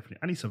 Yeah, he's definitely.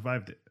 And he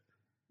survived it.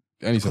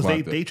 And he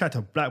survived they tried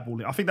to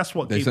blackball him. I think that's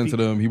what they sent to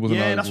them. He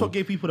wasn't. Yeah, that's what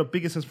gave people the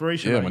biggest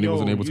inspiration. Yeah, like, man, he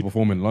wasn't able to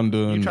perform in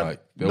London.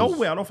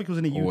 Nowhere. I don't think he was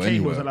in the UK. He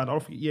was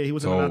allowed. He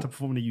wasn't allowed to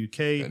perform in the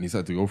UK. And he's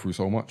had to go through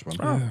so much, man.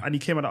 Yeah. And he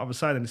came on the other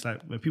side, and it's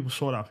like when people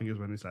saw that, I think it was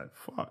when it's like,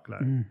 fuck,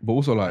 like. But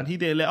also like, and he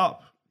didn't let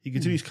up. He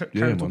continues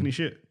carrying talking his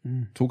shit.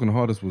 Talking the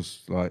Hardest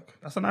was like,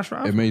 that's a national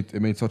anthem. It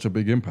made such a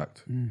big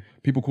impact.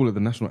 People call it the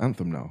national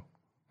anthem now.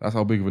 That's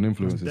how big of an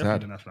influence it's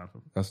had. The national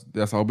anthem.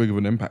 That's how big of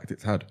an impact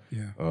it's had.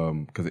 Yeah.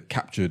 Because it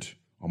captured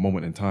a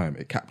moment in time.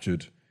 It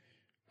captured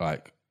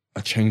like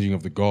a changing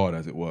of the guard,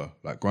 as it were.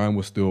 Like grime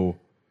was still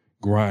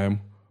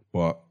grime,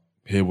 but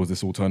here was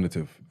this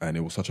alternative, and it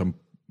was such a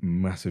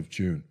massive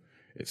tune.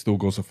 It still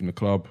goes off in the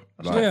club.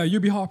 So yeah,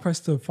 you'd be hard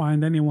pressed to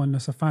find anyone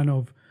that's a fan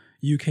of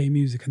UK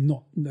music and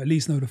not at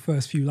least know the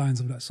first few lines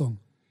of that song.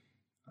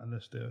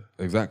 Unless they're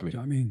exactly. Do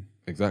you know what I mean?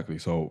 Exactly.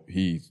 So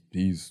he's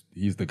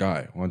the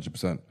guy,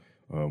 100%.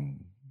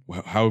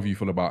 However you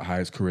feel about how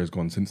his career's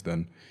gone since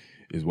then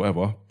is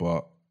whatever.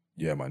 But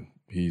yeah, man,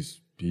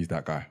 he's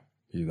that guy.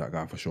 He's that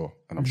guy for sure.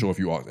 And I'm sure if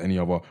you ask any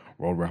other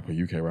road rapper,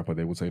 UK rapper,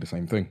 they would say the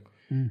same thing.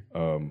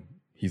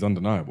 He's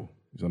undeniable.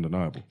 He's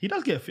undeniable. He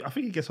does get. I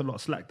think he gets a lot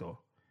of slack though,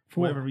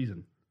 for whatever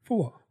reason. For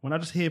what? When I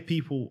just hear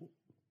people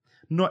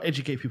not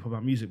educate people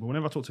about music, but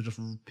whenever I talk to just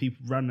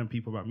random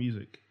people about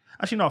music,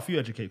 actually no, a few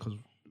educate because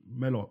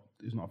Melo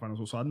is not a fan as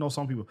well. So I know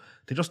some people,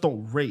 they just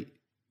don't rate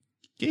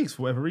Giggs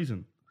for whatever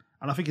reason.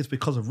 And I think it's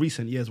because of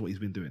recent years what he's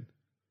been doing.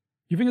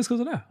 You think it's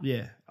because of that?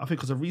 Yeah. I think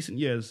because of recent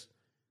years,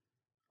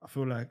 I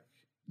feel like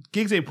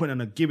Giggs ain't putting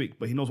on a gimmick,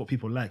 but he knows what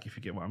people like, if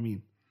you get what I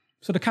mean.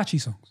 So the catchy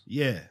songs.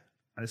 Yeah.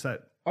 And it's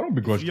like, I don't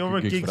begrudge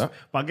Giggs for that.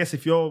 But I guess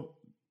if you're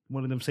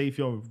one of them, say if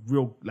you're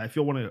real, like if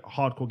you're one of a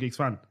hardcore Giggs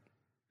fan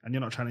and you're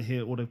not trying to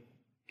hear all the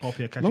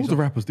popular catchy songs. Loads of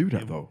rappers do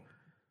that though.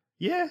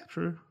 Yeah,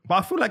 true. But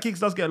I feel like Giggs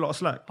does get a lot of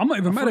slack. I'm not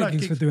even mad at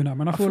Giggs for doing that,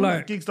 man. I feel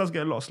like Giggs does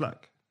get a lot of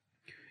slack.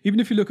 Even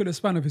if you look at the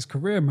span of his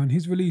career, man,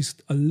 he's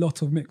released a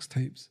lot of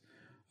mixtapes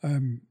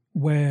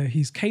where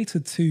he's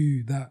catered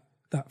to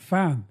that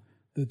fan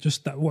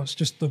that wants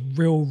just the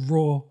real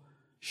raw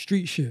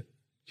street shit.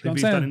 Maybe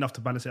he's done enough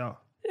to balance it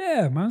out.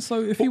 Yeah, man.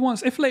 So if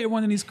later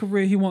on in his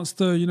career he wants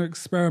to,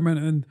 experiment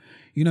and,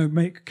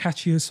 make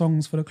catchier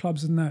songs for the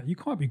clubs and that, you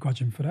can't begrudge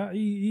him for that.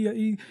 He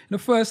in the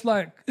first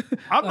I'm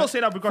not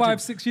saying I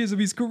begrudge him. 5-6 years of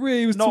his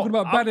career, he was talking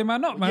about badding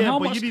man up, man.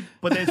 Yeah,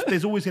 but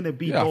there's always going to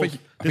be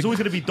there's always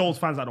going to be those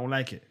fans that don't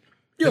like it.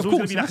 Yeah, there's of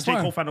always course. going to be that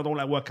J. Cole fan that don't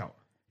like Workout.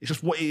 It's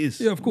just what it is.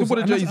 Yeah, of course.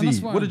 What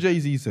did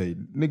Jay-Z say?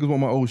 Niggas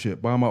want my old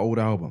shit, buy my old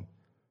album.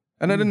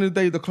 And at the end of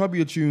the day, the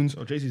clubbier tunes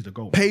Jay-Z's the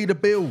goal. pay the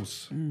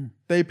bills.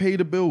 They pay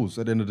the bills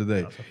at the end of the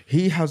day.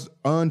 He has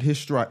earned his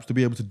stripes to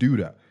be able to do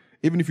that.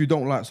 Even if you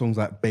don't like songs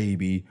like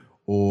Baby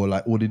or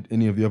like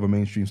any of the other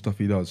mainstream stuff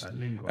he does.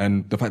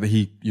 And the fact that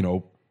he,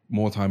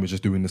 more time is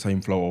just doing the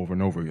same flow over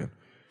and over again.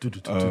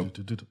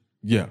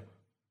 Yeah.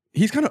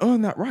 He's kind of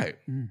earned that right.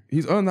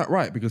 He's earned that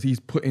right because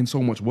he's put in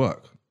so much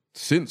work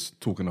since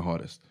Talking the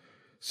Hardest,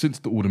 since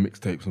all the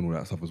mixtapes and all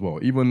that stuff as well.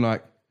 Even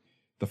like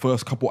the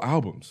first couple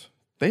albums.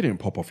 They didn't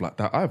pop off like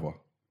that either.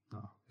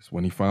 No. It's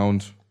when he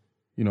found,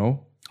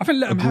 I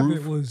think Let Him Have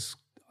It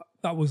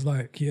was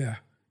like, yeah,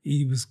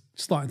 he was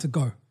starting to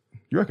go.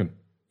 You reckon?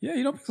 Yeah,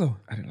 you don't think so?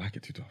 I didn't like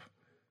it too tough.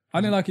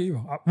 I didn't like it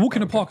either. Walk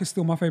in the Park is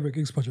still my favourite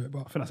Giggs project, but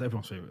I think that's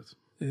everyone's favourite.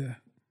 Yeah.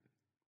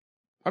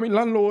 I mean,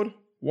 Landlord,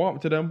 Warm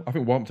to Them. I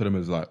think Warm to Them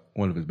is like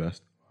one of his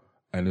best.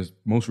 And his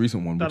most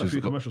recent one, that which had a few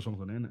is commercial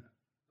songs on there, innit?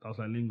 That was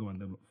like Lingo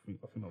and them.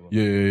 I think that was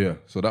yeah.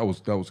 So that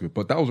was good.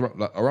 But that was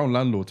around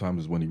Landlord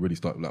times is when he really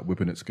started like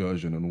whipping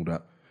Excursion and all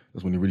that.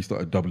 That's when he really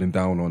started doubling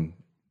down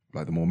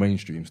like the more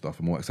mainstream stuff,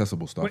 the more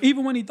accessible stuff, But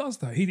even when he does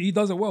that, he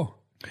does it well.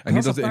 and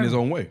he that's does a it in his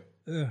banger. own way.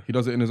 Yeah. He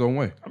does it in his own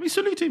way. I mean,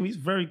 salute to him. He's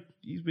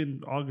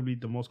been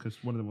arguably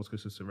one of the most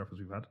consistent rappers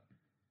we've had.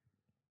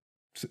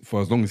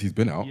 For as long as he's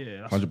been out,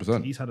 Yeah,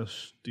 100%. He's had a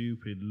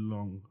stupid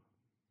long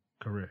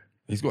career.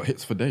 He's got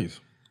hits for days.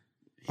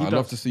 He I'd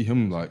love does. to see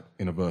him like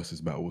in a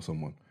versus battle with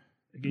someone.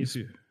 Against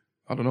you.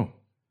 I don't know,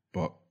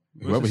 but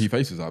whoever he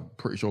faces, I'm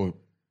pretty sure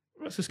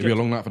Versus it'll be a Skepta.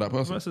 long night for that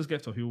person. Versus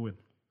Skepta, he will win.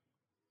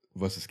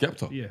 Versus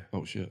Skepta. Yeah.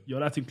 Oh shit. You're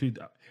allowed to include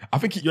that. I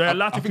think You're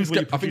allowed to I think, include what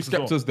you I think produce as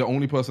well. Skepta's the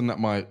only person that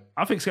might.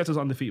 I think Skepta's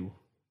undefeatable.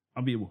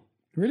 Unbeatable.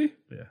 Really?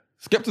 Yeah.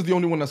 Skepta's the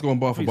only one that's going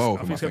bar for bar with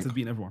I him. think I Skepta's think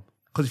beating everyone.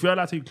 Because if you're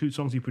allowed to include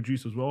songs he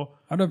produced as well,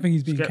 I don't think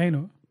he's beating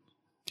Kano.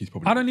 he's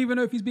probably. I don't even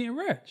know if he's beating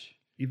Rich.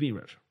 he's beating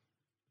Rich.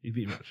 He's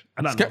beating Rich.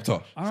 And I Skepta.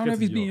 love I don't know if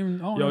he's Skepta's beating.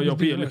 I don't know if Yo, he's Peter,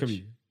 beating look at Rich.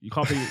 me. You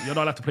can't play. You're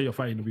not allowed to play your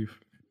fight in the booth.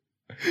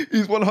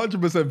 He's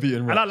 100%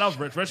 beating And I Rich. love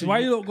Rich. Rich Why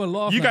you not gonna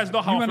laugh? You like guys that?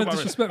 know how you I man feel are about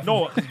Rich. disrespectful.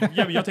 No,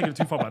 Yemi, you're taking it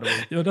too far, by the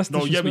way. Yo, that's No,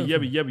 disrespectful.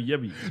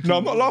 Yemi. No,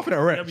 I'm not laughing at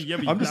Rich.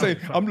 Yemi, I'm just saying,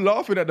 fam. I'm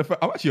laughing at the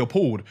fact. I'm actually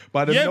appalled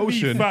by the Yemi,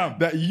 notion fam.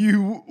 that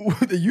you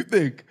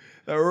think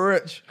that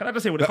Rich. Can I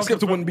just say, when it That comes to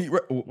Skepta wouldn't beat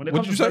Rich. when it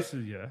What comes did you to say?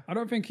 verses, yeah. I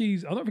don't think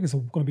it's going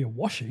to be a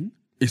washing.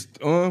 It's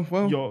well.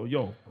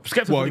 Yo,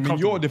 Skepta's Well, I winning mean,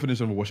 your comfortably.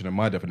 definition of washing and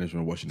my definition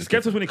of washing is Skepta's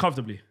different. winning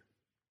comfortably.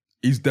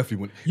 He's definitely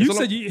winning. You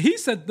said he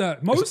said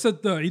that. Mo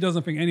said that he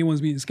doesn't think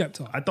anyone's beating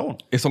Skepta. I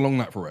don't. It's a long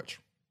night for Rich.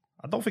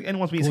 I don't think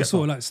anyone's beating Or Skepta.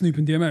 sort of like Snoop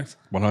and DMX.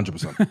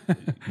 100%.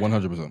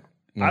 100%.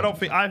 I don't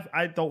think.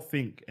 I don't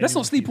think. Let's not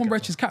anyone's sleep on beating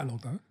Rich's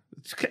catalogue though.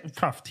 Skepta.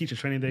 Tough teacher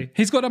training day.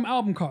 He's got them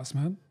album cuts,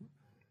 man.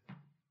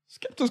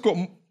 Skepta's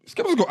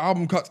got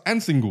album cuts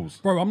and singles,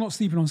 Bro, I'm not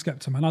sleeping on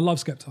Skepta, man. I love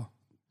Skepta.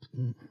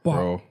 But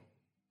bro.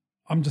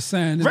 I'm just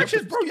saying. Rich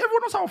is, bro.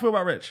 Everyone knows how I feel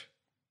about Rich.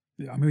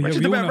 Yeah, I mean, Rich yeah, is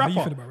we the all better know how you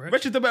feel rapper. about Rich.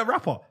 Rich is the better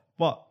rapper,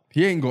 but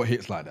He ain't got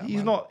hits like that. he's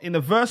man. not in the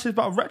verses.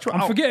 But retro.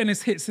 I'm forgetting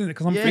his hits in it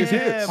because I'm Yeah, thinking.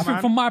 hits, I think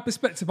man. from my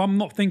perspective, I'm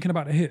not thinking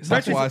about the hits.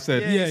 That's Rich why I is-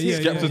 said yeah,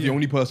 Skepta's the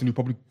only person who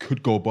probably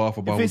could go bar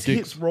for bar If with it's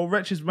hits, gigs. bro,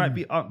 Rich might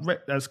be.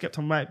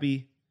 Skepta might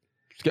be.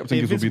 Skepta The and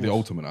gigs will be the Invincibles.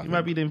 ultimate. I He think.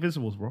 might be the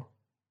Invincibles, bro.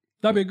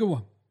 That'd be a good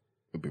one.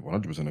 It'd be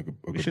 100% a good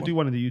We one. should do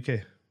one in the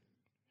UK.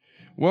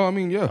 Well, I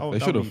mean, yeah, Oh, they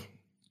that'd should have. be-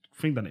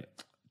 Thing done it.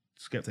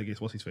 Skepta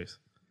against what's his face?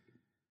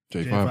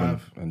 J5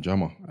 and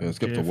Jammer. Yeah,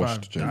 Skepta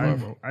watched Damn, J5.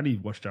 bro. I need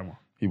to watch Jammer.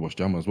 He watched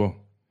Jammer as well.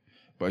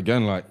 But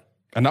again, like,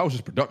 and that was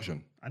just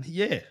production. And he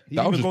didn't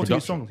That was even just go to his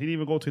production. songs. He didn't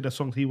even go to the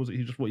songs. He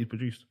just what he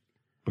produced.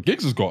 But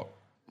Giggs has got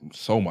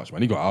so much,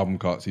 man. He got album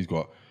cuts. He's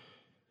got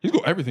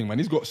everything, man.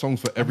 He's got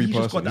songs for every he's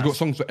just person. got He's that- got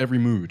songs for every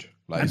mood.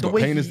 Like And he's the got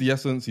way Pain is he- the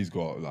Essence. He's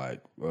got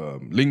like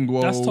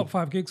Lingual. That's top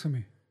 5 gigs for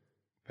me.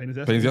 Pain is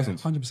Pain is the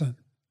Essence. 100%.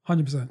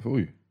 100%. For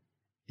you.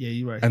 Yeah,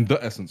 you're right. And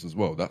The Essence as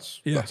well.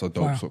 That's Yeah, a dope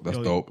fire. song. That's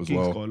Yo, dope as Giggs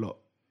well. got a lot.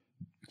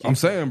 I'm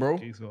saying, bro.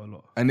 Giggs got a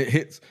lot. And it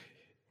hits.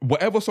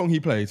 Whatever song he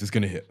plays is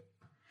gonna hit.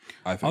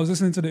 I I think. was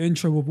listening to the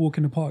intro of Walk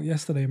in the Park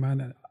yesterday,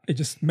 man. And it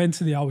just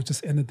mentally, I was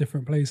just in a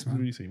different place, What do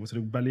man. you say? What's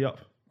it? Belly up.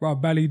 Bro,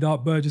 bellied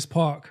up, Burgess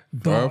Park,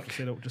 dark,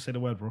 Just say the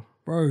word, bro.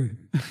 bro.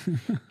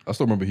 I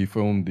still remember he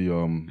filmed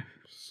the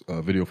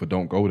video for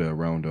 "Don't Go There"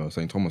 around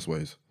St. Thomas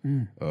Ways.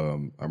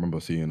 Mm. I remember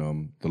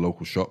seeing the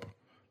local shop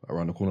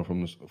around the corner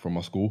from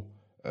my school,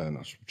 and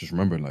I just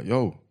remembering like,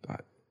 yo,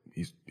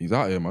 he's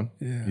out here, man.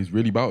 Yeah. He's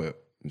really about it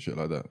and shit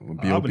like that. When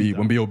I believe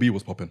that. B.O.B.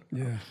 was popping,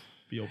 Yeah,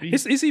 B.O.B.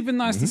 it's even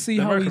nice to see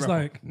The how American he's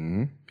rapper.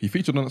 like. he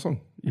featured on that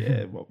song.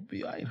 Yeah, but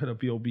I ain't heard of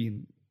B.O.B.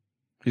 in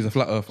He's a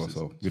flat earther,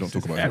 so we don't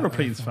talk about him.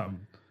 aeroplanes,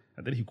 fam.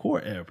 And then he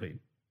caught an airplane.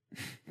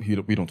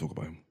 We don't talk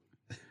about him.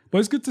 But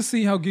it's good to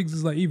see how Giggs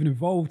is like even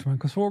involved, man.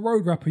 Because for a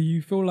road rapper,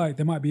 you feel like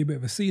there might be a bit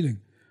of a ceiling,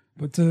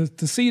 but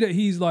to see that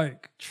he's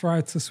like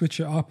tried to switch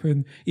it up,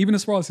 and even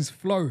as far as his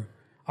flow,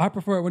 I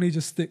prefer it when he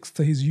just sticks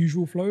to his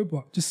usual flow.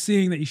 But just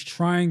seeing that he's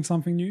trying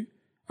something new,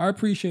 I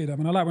appreciate that,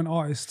 man. I like when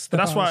artists step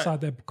that's why-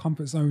 outside their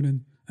comfort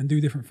zone and do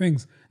different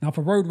things. Now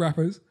for road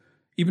rappers,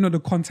 even though the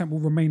content will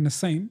remain the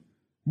same,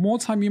 more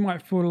time you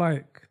might feel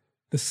like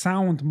the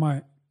sound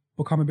might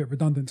become a bit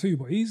redundant too.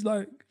 But he's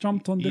like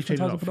jumped on different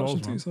changing types of up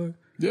flows, production too. So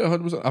Yeah,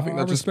 100%. I think I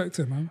that just respect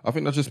it, man. I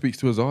think that just speaks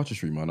to his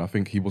artistry, man. I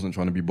think he wasn't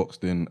trying to be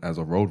boxed in as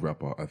a road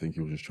rapper. I think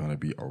he was just trying to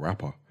be a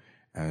rapper,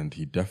 and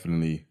he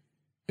definitely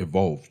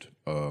evolved.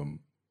 And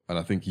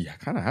I think he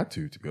kind of had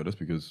to be honest,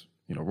 because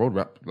road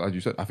rap, as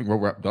you said, I think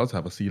road rap does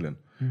have a ceiling,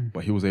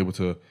 but he was able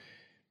to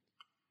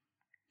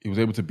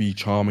be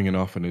charming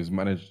enough, and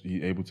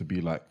he able to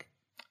be like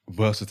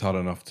versatile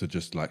enough to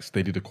just like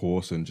steady the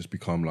course and just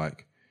become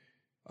like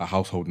a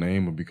household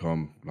name and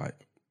become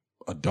like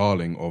a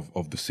darling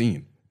of the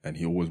scene. And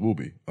he always will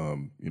be.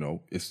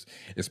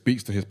 It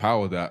speaks to his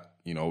power that,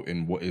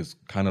 in what is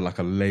kind of like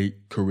a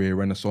late career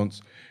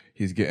renaissance,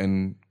 he's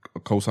getting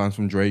co-signs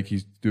from Drake.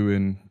 He's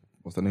doing,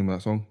 what's the name of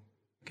that song?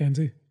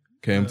 KMT.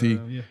 KMT. Yeah.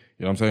 You know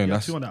what I'm saying? Yeah,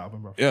 That's 2 on that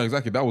album, bro. yeah,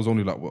 exactly. That was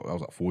only that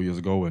was like 4 years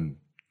ago, and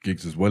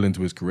Giggs is well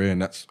into his career, and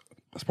that's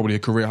probably a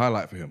career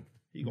highlight for him.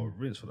 He got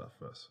rinsed for that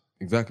first.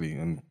 Exactly.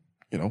 And,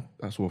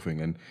 that sort of thing.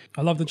 And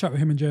I love the chat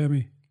with him and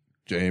JME.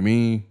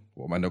 JME,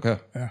 man don't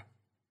care. Yeah.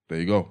 There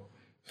you go.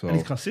 So And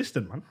he's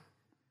consistent, man.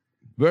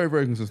 Very,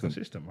 very consistent.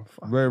 Consistent, man.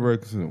 Fuck. Very, very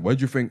consistent. Where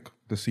do you think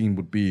the scene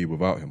would be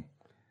without him?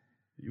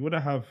 You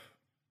wouldn't have.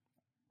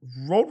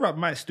 Road rap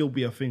might still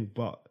be a thing,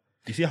 but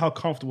you see how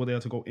comfortable they are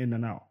to go in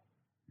and out.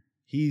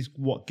 He's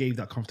what gave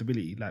that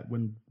comfortability. Like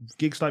when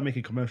gigs started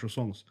making commercial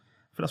songs, I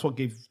think that's what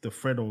gave the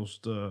Fredos,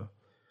 the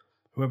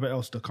whoever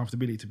else, the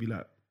comfortability to be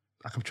like,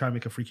 I can try and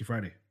make a Freaky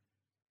Friday.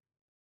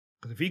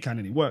 Because if he can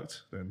and it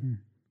worked, then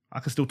I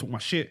can still talk my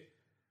shit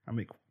and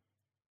make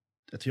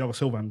a Thiago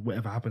Silva and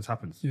whatever happens,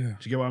 happens. Yeah. Do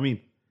you get what I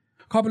mean?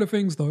 Couple of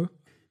things though.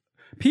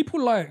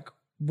 People like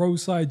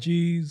Roadside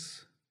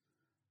G's,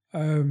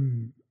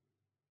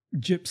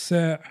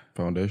 Gypset,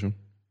 Foundation.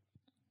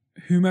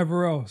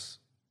 whomever else.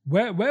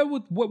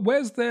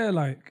 Where's their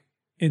like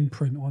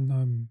imprint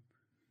on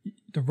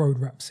the road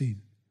rap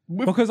scene?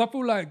 Because I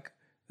feel like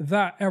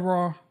that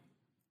era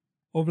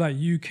of like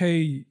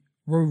UK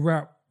road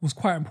rap was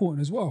quite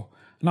important as well.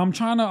 And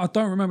I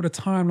don't remember the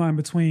timeline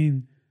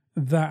between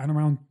that and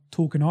around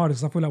Talking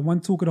Hardest. I feel like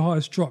when Talking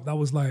Hardest dropped, that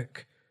was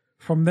like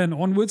from then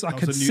onwards. I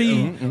could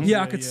see,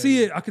 I could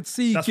see it. I could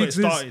see that's where it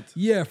Giggs. started.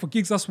 Yeah, for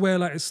Giggs, that's where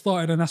like it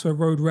started, and that's where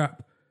road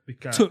rap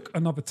took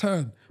another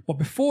turn. But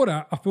before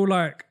that, I feel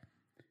like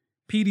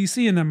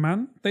PDC and them,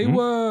 man, they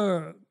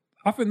were.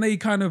 I think they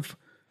kind of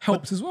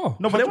helped as well.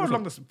 No, but they were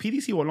along the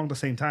PDC were along the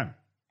same time.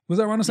 Was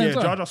that around the same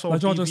time? Jar Jar Soul,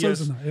 like Jar Jar DVS.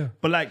 Soul's and that, yeah.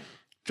 But like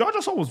Jar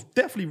Jar Soul was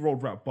definitely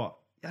road rap, but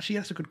actually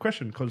that's a good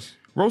question because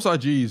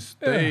Roadside G's,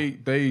 they're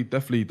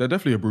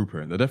definitely a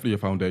blueprint. They're definitely a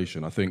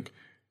foundation. I think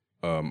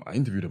I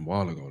interviewed them a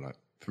while ago, like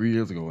 3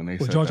 years ago, and they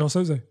said Jar Jar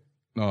Soze?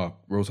 no,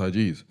 Roadside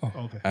G's.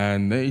 okay.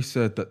 And they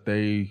said that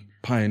they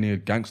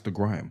pioneered gangster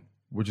grime,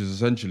 which is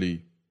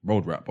essentially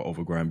road rap but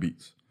over grime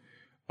beats.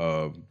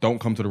 Don't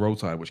Come to the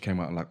Roadside, which came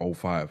out in like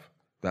 05.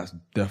 That's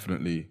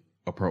definitely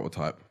a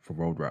prototype for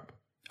road rap.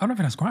 I don't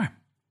think that's grime.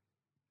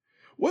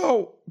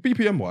 Well,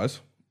 BPM wise,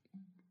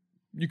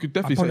 you could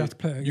definitely probably say have to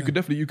play it you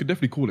could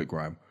definitely call it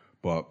grime,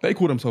 but they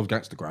call themselves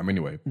gangster grime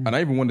anyway. And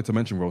I even wanted to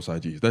mention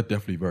Roadside G's. They're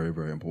definitely very,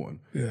 very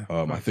important. Yeah.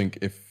 I think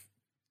if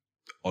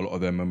a lot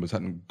of their members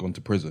hadn't gone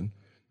to prison,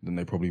 then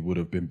they probably would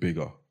have been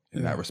bigger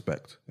in that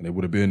respect, and they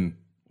would have been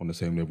on the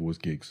same level as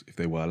Giggs if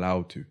they were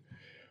allowed to.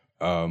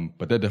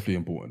 But they're definitely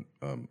important.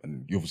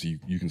 And obviously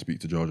you can speak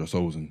to Jar Jar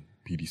Souls and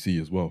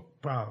PDC as well.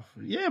 Bruv,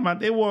 yeah, man,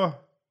 they were.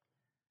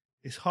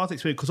 It's hard to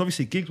explain because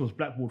obviously Giggs was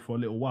blackballed for a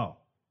little while.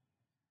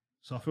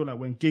 So I feel like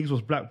when Giggs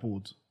was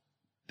blackballed,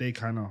 they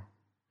kind of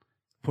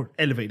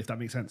elevated, if that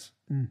makes sense.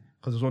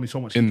 Because there's only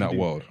so much In he that could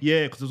do. world.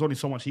 Yeah, because there's only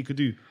so much he could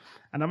do.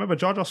 And I remember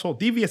Jar Jar Soul,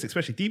 DVS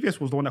especially. DVS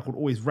was the one that could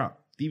always rap.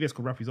 DVS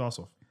could rap his ass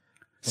off.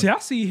 See, I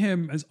see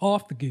him as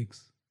after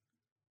Giggs.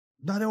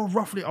 No, they were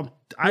roughly.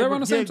 They were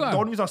around the same time? The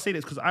only reason I say this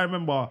is because I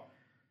remember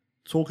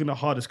Talking the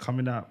Hardest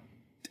coming out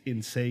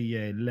in say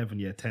year 11,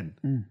 year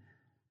 10.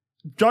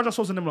 Jar Jar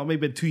Soul's and them like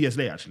maybe 2 years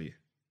later actually.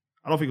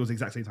 I don't think it was the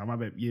exact same time. It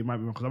might be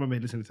wrong because I remember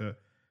listening to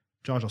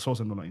Jar Jar Soul's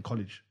and them like in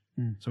college.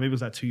 So maybe it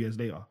was like 2 years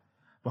later.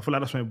 But I feel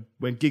like that's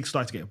when Giggs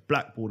started to get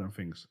blackballed and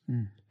things.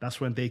 That's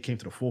when they came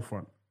to the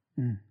forefront.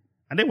 And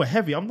they were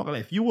heavy. I'm not gonna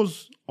lie. If you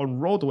was on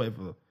road or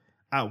whatever,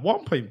 at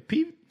one point,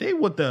 they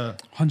were the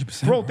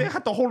 100%. bro.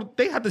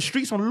 They had the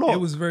streets on lock. It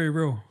was very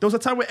real. There was a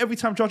time where every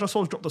time Jar Jar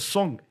Souls dropped a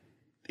song,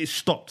 it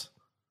stopped.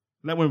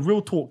 Like when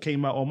Real Talk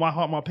came out, or My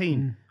Heart, My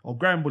Pain, or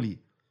Grand Bully,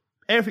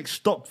 everything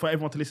stopped for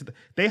everyone to listen to.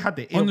 They had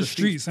the ear On of the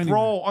streets, bro,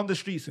 anyway. on the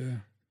streets.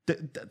 Yeah.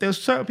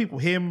 There's certain people,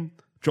 him,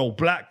 Joe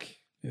Black,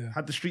 Yeah.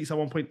 had the streets at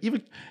one point.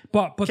 Even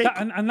But Cake- that,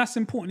 and that's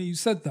important that you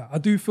said that. I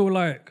do feel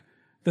like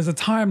there's a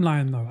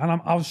timeline though,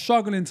 and I was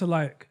struggling to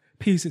like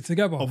piece it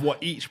together. of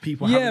what each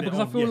people have. Yeah, in their because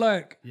I own- feel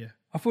like Yeah.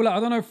 I feel like I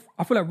don't know.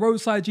 I feel like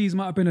Roadside G's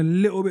might have been a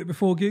little bit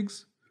before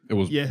Giggs. It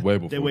was Yeah, way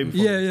they're before. way Giggs.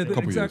 before. Yeah,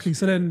 Couple exactly. years.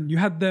 So then you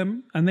had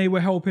them, and they were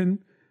helping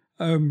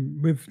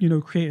with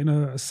creating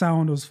a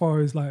sound as far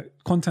as like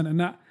content and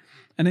that.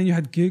 And then you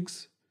had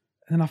Giggs,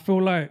 and then I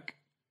feel like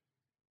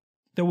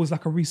there was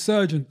like a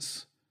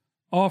resurgence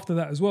after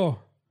that as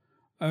well,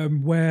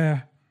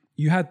 where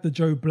you had the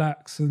Joe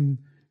Blacks and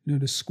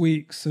the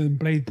Squeaks and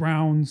Blade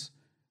Browns,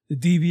 the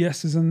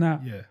DVSs and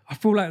that. Yeah. I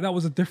feel like that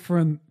was a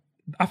different.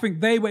 I think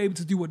they were able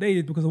to do what they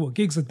did because of what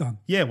Giggs had done.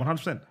 Yeah,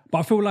 100%. But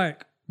I feel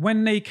like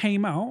when they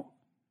came out,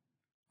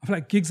 I feel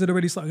like Giggs had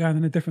already started going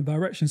in a different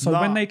direction. So Nah.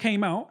 when they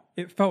came out,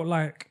 it felt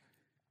like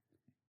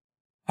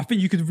I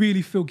think you could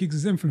really feel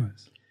Giggs'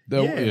 influence.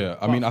 Yeah,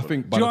 I mean, I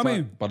think Do you know what I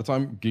mean? by the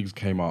time Giggs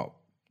came out,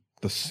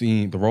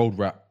 the road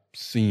rap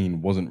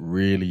scene wasn't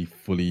really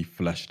fully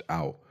fleshed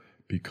out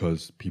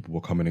because people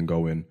were coming and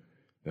going.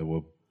 There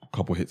were a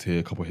couple hits here,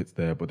 a couple hits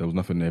there, but there was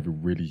nothing ever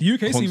really The UK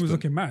scene was constant.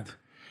 looking mad.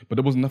 But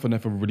there was nothing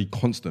ever really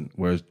constant,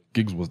 whereas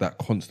Giggs was that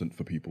constant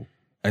for people.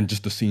 And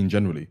just the scene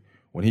generally.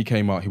 When he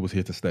came out, he was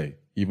here to stay.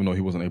 Even though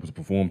he wasn't able to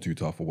perform too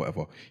tough or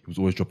whatever, he was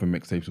always dropping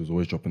mixtapes, he was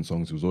always dropping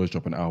songs, he was always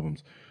dropping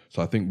albums.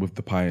 So I think with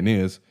the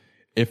Pioneers,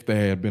 if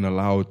they had been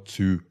allowed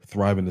to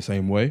thrive in the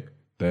same way,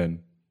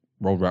 then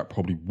road rap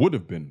probably would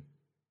have been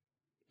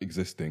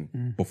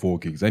existing before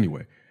Giggs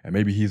anyway. And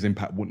maybe his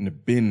impact wouldn't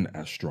have been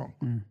as strong.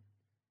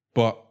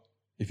 But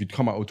if you'd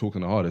come out with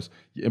Talking the Hardest,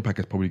 your impact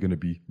is probably going to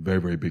be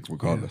very, very big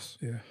regardless.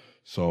 Yeah.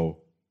 So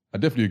I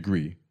definitely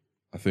agree.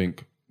 I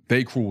think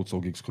they crawled so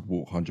Giggs could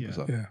walk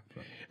 100%. Yeah.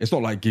 It's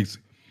not like Giggs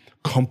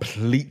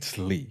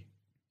completely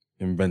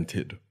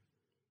invented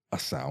a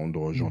sound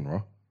or a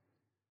genre,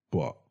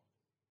 but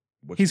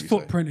His should we say?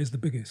 footprint is the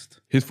biggest.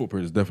 His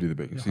footprint is definitely the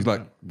biggest. He's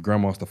like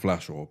Grandmaster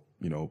Flash or,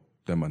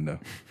 them and there.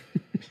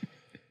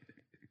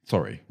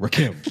 Sorry,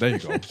 Rakim. There you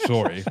go.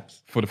 Sorry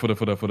for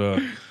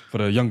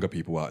the younger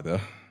people out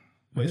there.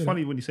 But it's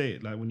funny when you say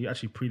it, like when you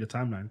actually pre the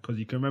timeline, because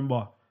you can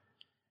remember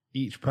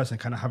each person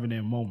kind of having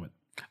their moment.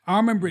 I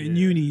remember it in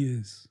uni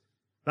years.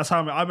 That's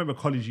how I remember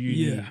college,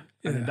 uni, Yeah,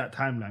 and in yeah. that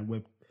timeline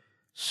where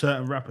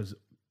certain rappers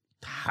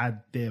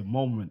had their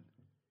moment.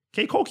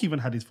 K. Coke even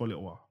had his for a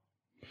little while.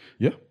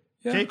 Yeah.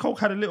 Yeah. K. Coke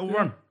had a little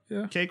run.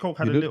 Yeah. K. Coke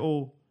had He a did.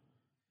 little,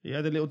 he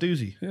had a little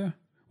doozy. Yeah.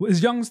 Well,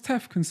 is Young's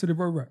Tef considered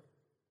road rap?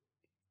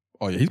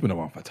 Oh yeah, he's been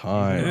around for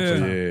time. Yeah.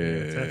 So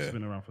Tef's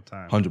been around for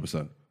time.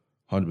 100%.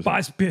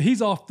 100%. But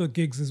he's after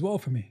Giggs as well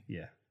for me.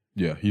 Yeah.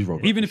 Yeah, he's road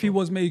rap Even for if he sure.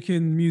 was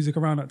making music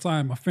around that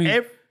time, I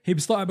think he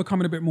started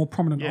becoming a bit more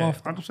prominent Yeah,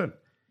 after. 100%.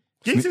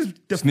 Giggs is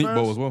the Sneak first...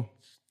 Bowl as well.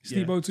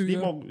 Sneebo too, yeah.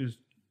 Sneebo is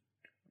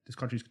this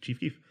country's Chief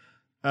Keef.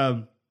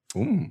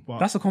 Ooh.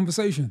 That's a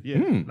conversation.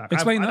 Yeah. Like,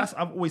 Explain I've, that.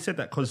 I've always said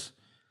that because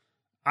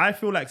I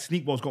feel like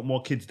Sneakball's got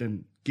more kids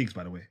than Giggs,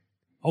 by the way.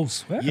 Oh,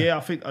 swear. Yeah, I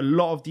think a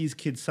lot of these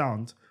kids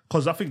sound...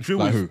 Because I think drill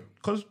Like is... who?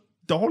 Because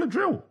the whole of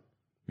drill.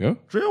 Yeah.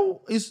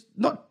 Drill is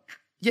not...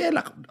 Yeah,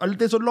 like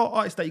there's a lot of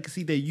artists that you can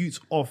see their youths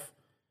of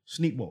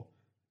Sneakball.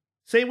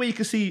 Same way you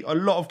can see a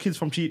lot of kids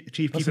from Chief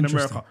Keef in interesting.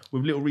 America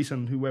with Little Reese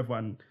and whoever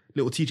and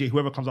Little TJ,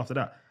 whoever comes after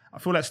that. I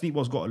feel like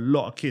Sneakball's got a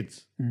lot of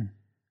kids.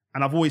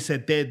 And I've always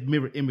said they're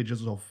mirror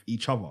images of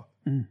each other.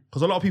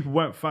 Because a lot of people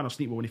weren't fan of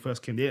Sneakball when he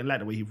first came. They didn't like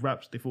the way he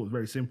raps. They thought it was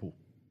very simple.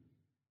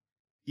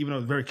 Even though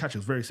it was very catchy, it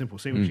was very simple.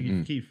 Same with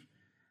Chief Keef.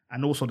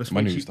 And also the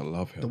Man way used to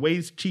love the him.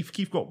 ways Chief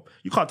Keef got...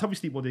 You can't tell me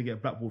Sneakball didn't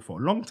get blackballed for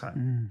a long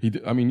time. He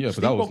did, I mean, yeah, but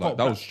that Sneak was Bowl like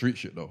got that was street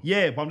shit though.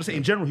 Yeah, but I'm just saying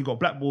in general, he got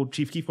blackballed.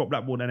 Chief Keef got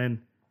blackballed, and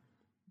then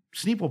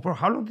Sneakball, bro.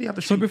 How long did he have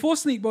to So shoot? before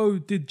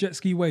Sneakbo did Jet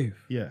Ski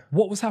Wave, Yeah,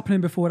 what was happening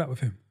before that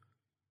with him?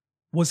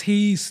 Was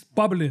he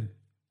bubbling?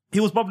 he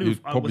was bubbling He was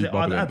with probably was it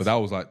Ard bubbling, Ads? but that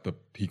was like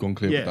he gone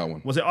clear yeah, with that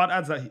one. was it Ard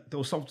Ads that there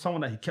was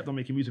someone that he kept on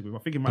making music with? I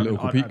think it might have been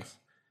Political Ard Peak? Ads.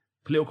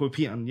 Political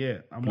Pete and yeah,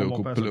 and one more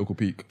person. Political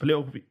peak.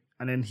 Political Pete.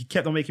 And then he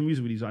kept on making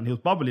music with these, and he was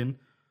bubbling.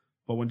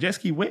 But when Jet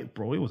Ski went,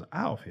 bro, he was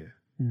out of here.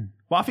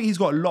 But I think he's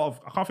got a lot of.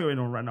 I can't figure it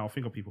on right now. I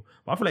think of people,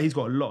 but I feel like he's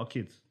got a lot of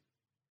kids.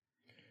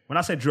 When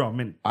I said drill, I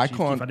meant I Chief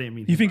can't- Keef, I didn't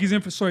mean. You him. think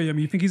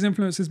you think his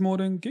influence is more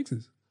than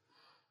Giggs's?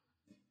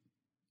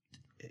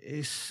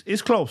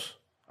 It's close.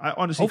 I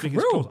honestly Oh, for think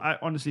it's real? close. I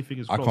honestly think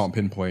it's I close. can't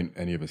pinpoint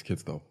any of his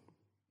kids though.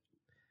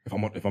 If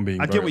I'm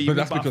being I get what you but mean,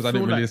 that's but I because I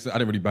didn't feel really I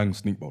didn't really bang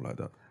Sneak Bowl like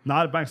that. No,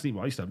 I bang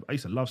Sneakball. I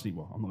used to love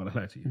Sneakball. I'm not gonna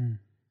lie to you.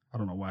 I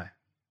don't know why.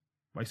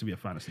 But I used to be a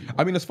fan of Sneakball.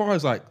 I mean, as far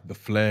as like the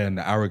flair and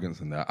the arrogance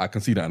and that, I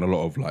can see that in a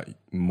lot of like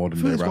modern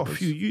I day feel he's got a rappers.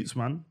 few youths,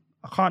 man.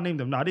 I can't name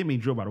them. No, I didn't mean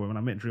drill, by the way. When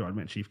I meant drill, I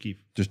meant Chief Keef.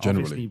 Just I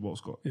think generally.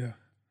 Sneakball's got Yeah.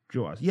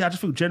 drill eyes. Yeah, I just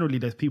feel generally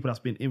there's people that's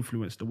been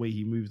influenced the way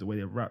he moves, the way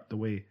they rap, the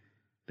way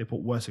they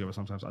put words together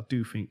sometimes. I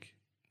do think.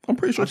 I'm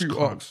pretty sure I if you just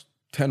can't. ask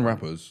 10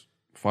 rappers,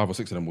 5 or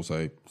 6 of them will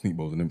say Sneak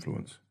Bowl's an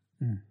influence.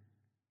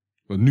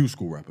 But new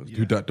school rappers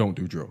who that don't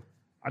do drill.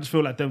 I just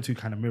feel like them two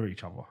kind of mirror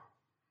each other.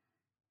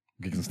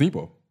 Giggs and Sneak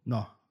Bowl.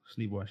 No,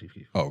 Sneakball and Chief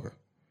Keef. Oh,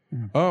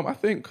 okay. I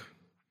think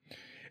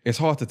it's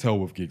hard to tell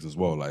with Giggs as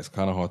well. Like it's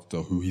kind of hard to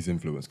tell who he's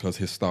influenced because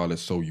his style is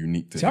so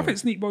unique to See, I him. think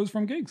Sneakbo's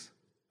from Giggs.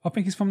 I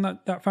think he's from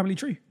that family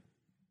tree.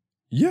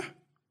 Yeah,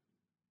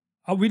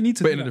 We need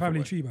to But do in a that different family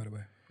way. tree, by the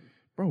way.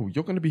 bro,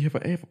 you're gonna be here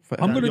forever.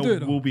 I'm gonna Yo, do it,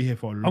 though. We'll be here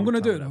for a long I'm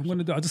gonna time, do it. though. I'm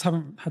gonna do it. I just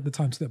haven't had the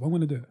time slip. I'm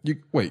gonna do it.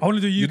 You wait. I want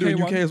to do You're UK doing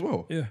one. UK as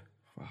well. Yeah.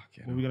 Fuck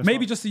yeah. What are we gonna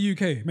Maybe start? just the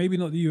UK. Maybe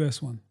not the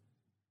US one.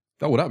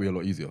 That'd be a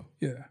lot easier.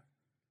 Yeah.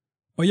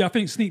 But yeah, I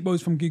think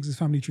Sneakbo's from Giggs'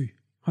 family tree.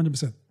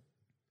 100%.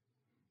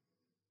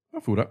 I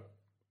feel that.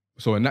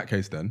 So in that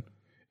case, then,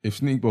 if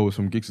Sneak Bowl is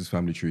from Giggs'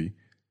 family tree,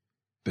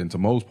 then to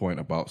Mo's point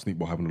about Sneak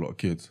Bowl having a lot of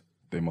kids,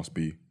 they must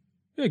be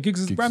Yeah,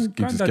 Giggs' Giggs'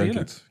 granddaddy, innit?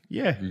 grandkids.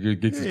 Yeah.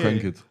 Giggs' Yeah.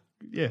 grandkids.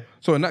 Yeah.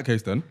 So in that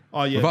case, then,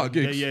 Oh yeah. without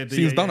Giggs,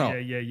 scene's done out.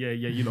 Yeah.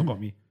 You lot got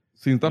me.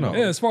 Scene's done out.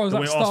 Yeah, as far as The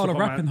that way style Arsenal of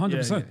got rapping, Man-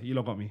 100%. Yeah, you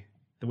lot got me.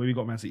 The way we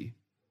got Man City.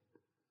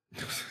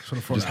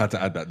 Just had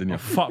to add that, didn't you?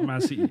 Fuck Man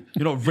City.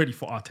 You're not ready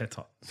for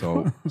Arteta.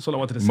 So That's all I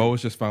wanted to say.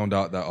 Mo's just found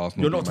out that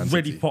Arsenal You're beat not Man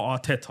ready City. for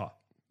Arteta.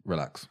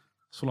 Relax.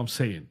 That's all I'm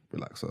saying.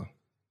 Relax, sir.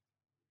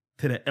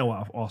 Take the L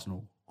out of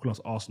Arsenal. Call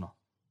us Arsenal.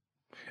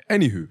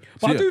 Anywho.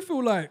 But so I do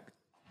feel like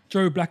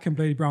Joe Black and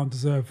Blade Brown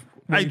deserve.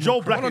 Hey,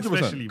 Joe Black 100%.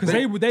 especially. Because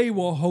they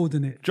were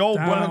holding it. Joe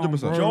down, 100%.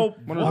 bro. Joe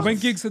Like, when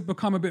Giggs had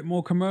become a bit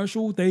more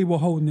commercial, they were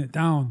holding it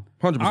down.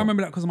 100%. I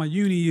remember that because of my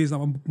uni years.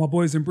 Like my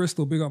boys in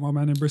Bristol, big up my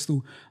man in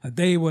Bristol.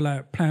 They were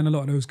like playing a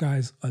lot of those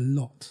guys a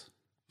lot.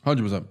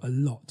 100%. A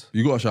lot.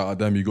 You got to shout out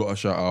them. You got to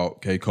shout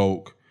out K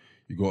Coke.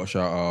 You got to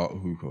shout out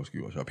who else?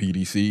 You got to shout out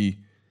PDC.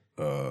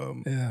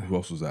 Yeah. Who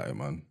else was that?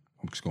 Man,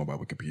 I'm just going by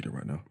Wikipedia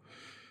right now.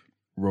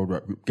 Road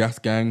Rap Group, Gas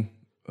Gang,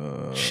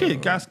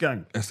 Shit, Gas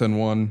Gang.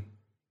 SN1,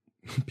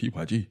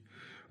 PYG.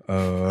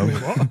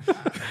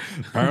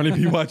 Apparently,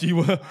 PYG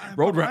were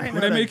road I rap. ain't Were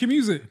they heard making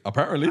music?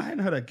 Apparently, I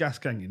ain't heard a Gas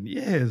Gang in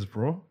years,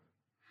 bro.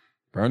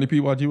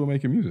 PYG were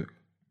making music.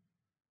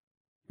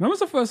 When was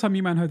the first time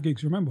you man heard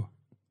gigs? Remember?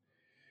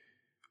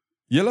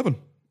 Year 11.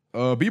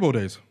 Bebo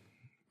days.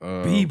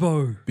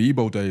 Bebo.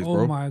 Bebo days, Oh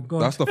bro. my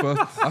God. That's the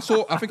first. I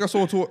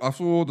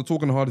saw the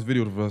Talking the Hardest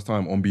video the first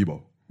time on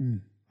Bebo.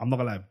 I'm not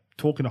gonna lie,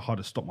 Talking the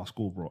Hardest stopped my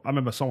school, bro. I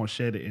remember someone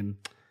shared it in.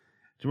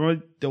 Do you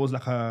remember there was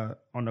like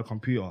on the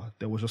computer,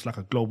 there was just like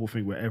a global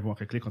thing where everyone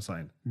could click on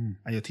something and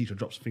your teacher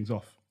drops things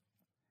off.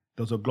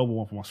 There was a global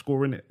one for my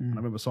school in it. And I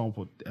remember someone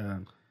put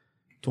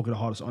Talking the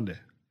Hardest on there.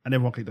 And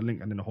everyone clicked the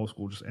link and then the whole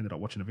school just ended up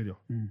watching the video.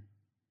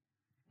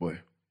 Boy,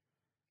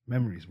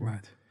 Memories, bro.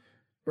 Right.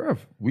 bruv,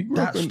 we grew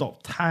That up in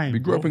stopped time. we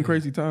grew up bro. in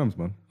crazy times,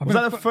 man. Was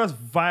that the first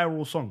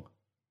viral song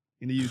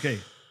in the UK?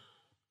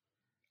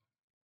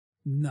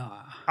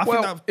 Nah. I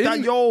Well,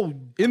 think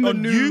in the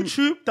on new-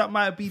 YouTube, that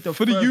might be the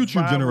For the first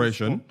YouTube viral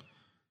generation, song.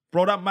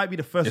 Bro, that might be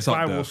the first It's up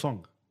viral there.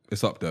 song.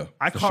 it's up there.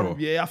 I for can't. Sure.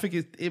 Yeah, I think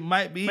it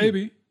might be.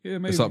 Maybe. Yeah,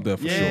 maybe. It's up there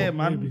for Yeah, sure.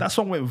 man. Maybe. That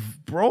song went,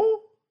 bro.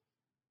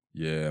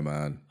 Yeah,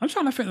 man. I'm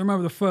trying to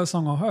remember the first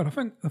song I heard. I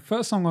think the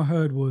first song I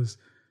heard was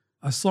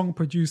a song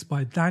produced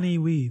by Danny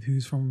Weed,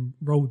 who's from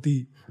Roll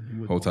Deep.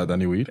 Hold tight,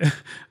 Danny Weed.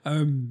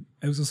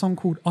 It was a song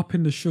called Up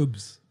in the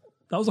Shubs.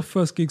 That was the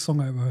first gig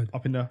song I ever heard.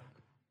 Up in there.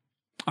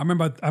 I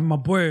remember my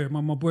boy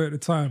at the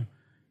time,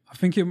 I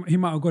think he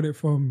might have got it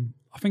from,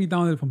 I think he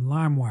downloaded it from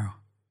LimeWire.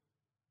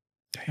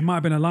 It might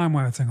have been a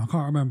LimeWire thing, I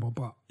can't remember.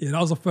 But yeah, that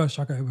was the first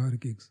track I ever heard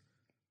of gigs.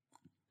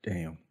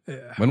 Damn.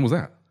 Yeah. When was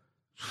that?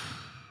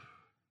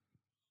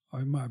 Oh,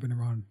 it might have been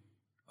around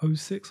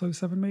 06,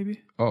 07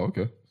 maybe? Oh,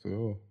 okay.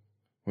 So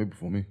way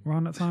before me.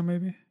 Around that time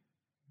maybe?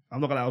 I'm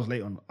not gonna lie, I was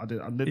late on. I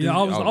did. Yeah,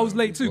 I was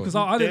late too because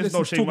I didn't There's no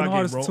listen to shame in Talking my the game,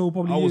 Hardest bro. until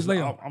probably years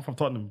later. I'm from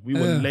Tottenham. We were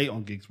Yeah. late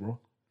on gigs, bro.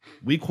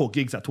 We caught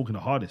gigs at Talking the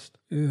Hardest.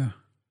 Yeah.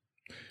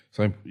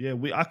 Same. Yeah,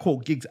 I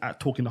caught gigs at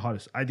Talking the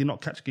Hardest. I did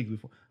not catch gigs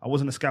before. I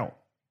wasn't a scout.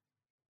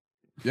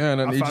 Yeah, and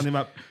then I he found just, him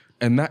at.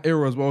 and that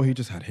era as well, he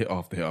just had hit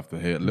after hit after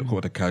hit. Look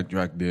what the cat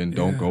dragged in.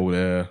 Don't Yeah. go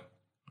there.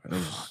 And it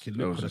was, Fucking it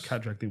look, was 'cause the just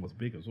cat drag thing was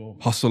big as well.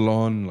 hustle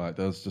on. Like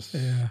there's just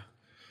Yeah.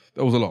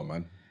 there was a lot,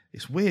 man.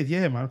 It's weird,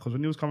 yeah, man. Because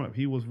when he was coming up,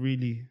 he was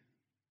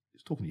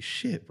talking his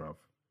shit, bro.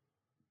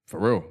 For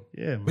real.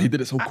 Yeah, man. But he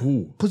did it so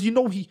cool. Because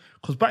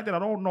because back then I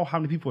don't know how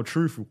many people are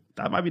truthful.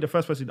 That might be the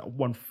first person that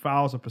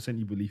 1000%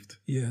 you believed.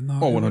 Yeah, no.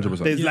 Oh,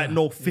 100%. There's Yeah, like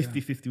no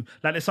 50-50.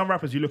 Like there's some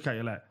rappers you look at,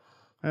 you're like,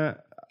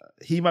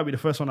 he might be the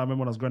first one I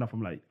remember when I was growing up.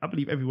 I'm like, I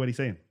believe every word he's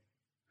saying.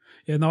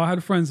 Yeah, no, I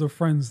had friends of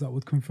friends that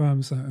would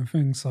confirm certain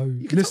things. So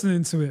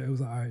listening to it, it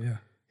was like, all right, yeah.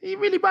 He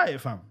really about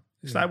it, fam.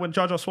 It's like when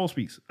Jar Jar Soul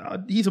speaks,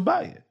 he's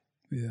about it.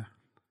 Yeah.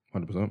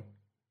 100%.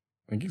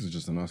 And Giggs is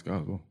just a nice guy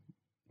as well.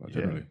 Like,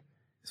 generally.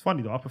 It's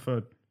funny though. I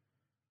preferred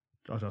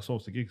Jar Jar Soul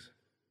to Giggs.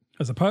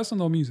 As a person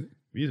or music?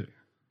 Music.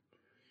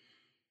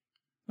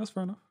 That's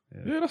fair enough.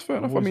 Yeah, that's fair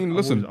enough.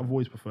 I've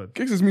always preferred.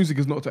 Giggs' music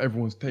is not to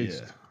everyone's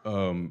taste.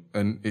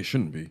 And it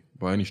shouldn't be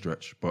by any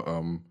stretch. But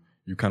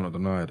you cannot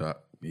deny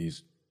that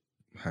he's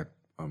had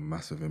a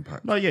massive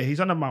impact. No, yeah, he's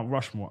under Mount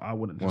Rushmore. I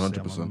wouldn't just say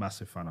I'm a 100%.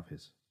 massive fan of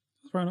his.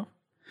 That's fair enough.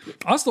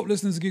 I stopped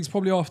listening to gigs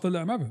probably after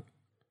Let Him Have It.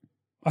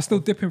 I still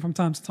dip in from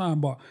time to time,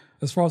 but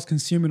as far as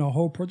consuming a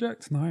whole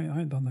project, no,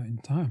 I ain't done that in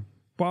time.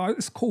 But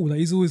it's cool that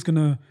he's always going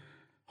to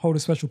hold a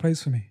special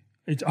place for me.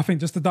 I think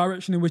just the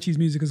direction in which his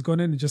music has gone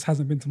in, it just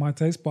hasn't been to my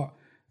taste, but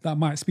that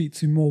might speak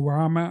to more where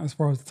I'm at as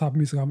far as the type of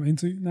music I'm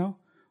into now.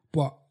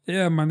 But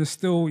yeah, man, he's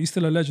still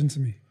a legend to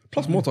me.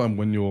 Plus, more time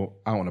when you're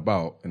out and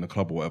about in the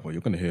club or whatever,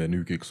 you're going to hear a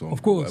new gig song.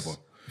 Of course. Or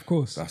whatever. Of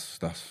course.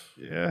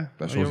 Yeah.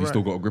 That shows he's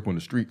still got a grip on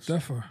the streets.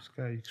 Defo. This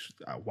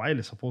guy,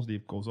 Wireless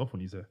supposedly goes off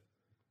when he's there.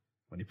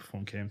 When he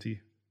performed KMT.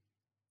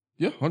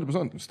 Yeah,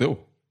 100%.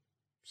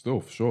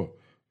 Still, for sure.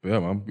 But yeah,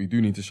 man, we do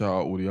need to shout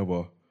out all the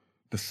other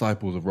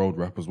disciples of road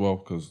rap as well,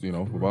 because, you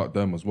know, without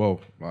them as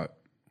well, like,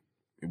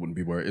 it wouldn't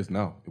be where it is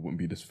now. It wouldn't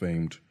be this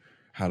famed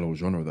halo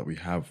genre that we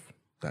have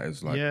that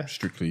is, like,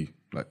 strictly,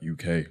 like,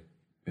 UK,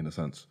 in a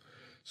sense.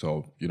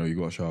 So, you know, you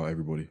got to shout out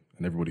everybody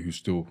and everybody who's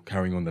still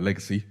carrying on the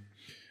legacy.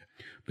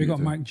 Big up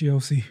Mike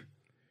GLC.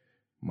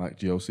 Mike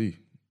GLC.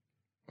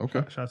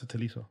 Okay. Shout out to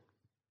Talisa.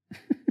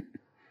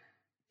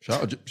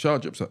 Shout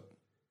out Gypset.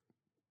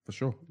 For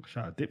sure.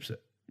 Shout out Dipset.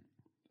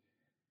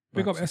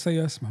 Big up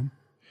SAS, man.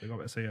 Big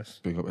up SAS.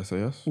 Big up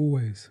SAS.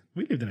 Always.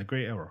 We lived in a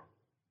great era.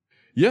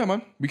 Yeah,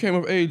 man. We came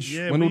of age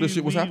when all this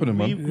shit was happening,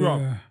 we man. grew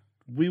up. Yeah.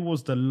 We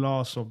was the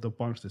last of the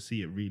bunch to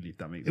see it, really, if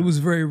that makes It sense. was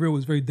very real. It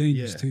was very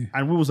dangerous too.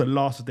 And we was the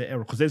last of the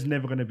era, because there's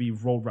never going to be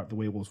road rap the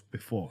way it was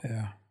before.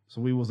 Yeah.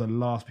 So we was the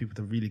last people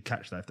to really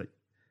catch that. So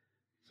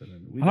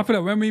then we And I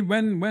feel like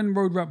when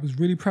road rap was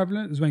really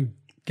prevalent is when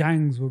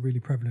gangs were really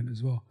prevalent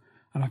as well.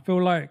 And I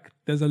feel like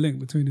there's a link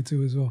between the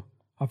two as well.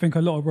 I think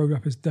a lot of road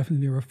rap is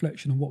definitely a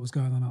reflection of what was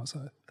going on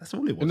outside. that's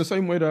all it was. In the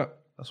same way that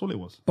That's all it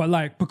was. But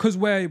like, because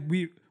we're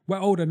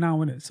older now,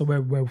 innit? So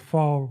we're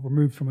far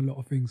removed from a lot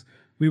of things.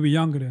 We were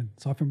younger then,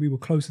 so I think we were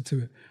closer to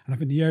it. And I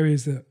think the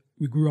areas that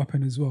we grew up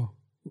in as well,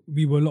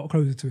 we were a lot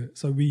closer to it.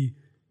 So we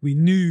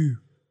knew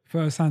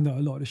firsthand that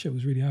a lot of the shit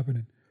was really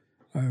happening.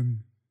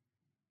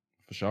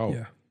 For sure.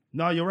 Yeah.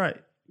 No, you're right.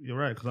 You're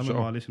right. Because I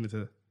remember Sure. listening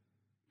to.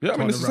 Yeah, I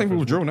mean, it's the Trying same to thing rap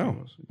with drill as now.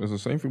 well. It's the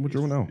same thing with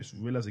drill now. It's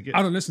real as it gets.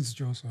 I don't listen to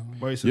drill, so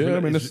Bro, it's as Yeah, real- I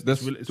mean, it's-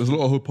 there's it's a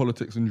lot of hood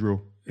politics in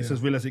drill. It's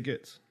as real as it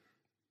gets.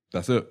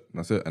 That's it.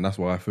 And that's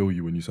why I feel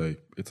you when you say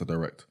it's a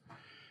direct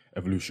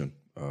evolution,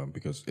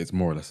 because it's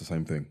more or less the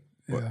same thing,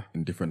 but Yeah.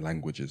 in different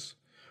languages.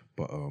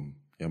 But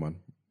yeah, man,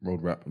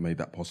 road rap made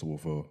that possible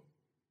for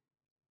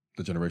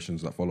the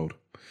generations that followed.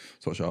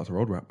 So shout out to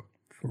road rap.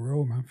 for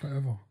real, man,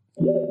 forever.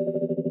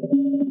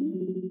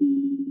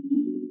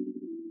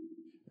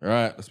 All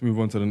right, let's move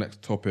on to the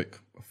next topic,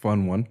 a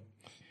fun one.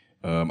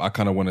 I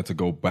kind of wanted to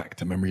go back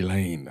to memory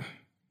lane,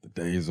 the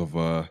days of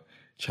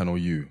Channel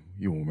U.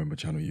 You all remember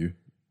Channel U?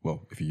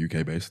 Well, if you're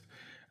UK based,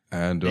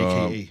 and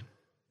AKA.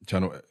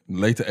 Channel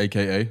later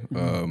AKA.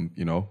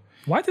 You know,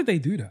 Why did they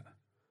do that?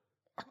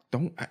 I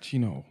don't actually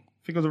know.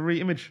 I think it was a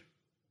re-image.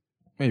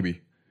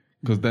 Maybe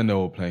because then they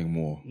were playing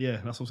more.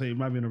 Yeah, that's what I'm saying. It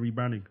might be in a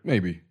rebranding.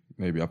 Maybe.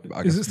 I Is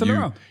guess it still you,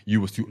 around? You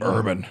was too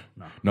urban.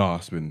 No,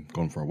 it's been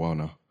gone for a while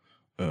now.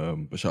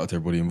 But shout out to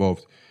everybody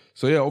involved.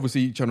 So yeah,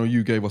 obviously Channel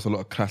U gave us a lot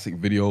of classic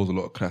videos, a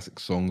lot of classic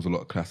songs, a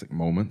lot of classic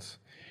moments.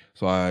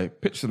 So I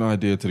pitched an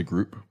idea to the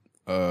group,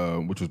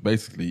 which was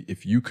basically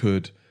if you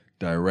could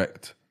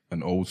direct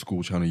an old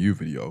school Channel U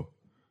video,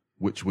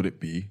 which would it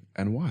be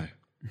and why?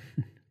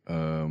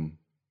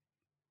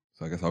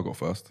 So I guess I'll go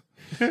first.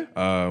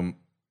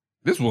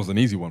 This was an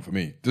easy one for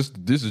me. This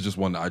is just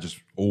one that I just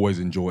always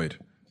enjoyed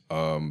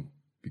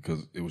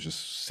because it was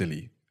just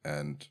silly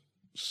and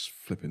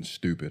flipping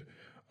stupid.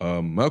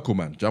 Merkel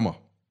Man, Jammer.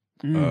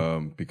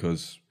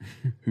 Because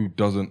who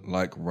doesn't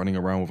like running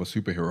around with a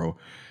superhero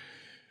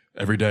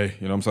every day?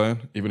 You know what I'm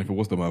saying? Even if it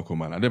was the Merkel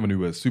Man. I never knew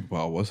where his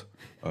superpower was.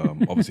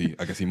 Obviously,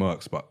 I guess he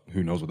mercs, but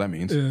who knows what that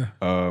means. Yeah.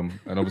 And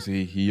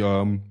obviously he,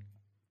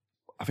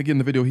 I think in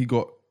the video he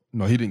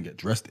didn't get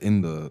dressed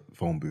in the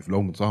phone booth.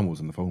 Logan Sama was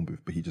in the phone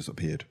booth, but he just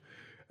appeared.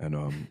 And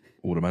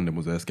all the Mandem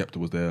was there. Skepta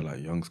was there,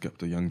 like young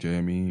Skepta, young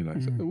JME.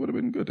 Like so it would have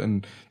been good.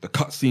 And the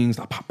cut scenes,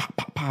 like pow, pow,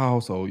 pow, pow.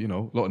 So, you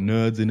know, a lot of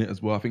nerds in it as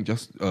well. I think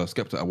just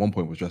Skepta at one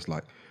point was just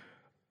like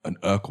an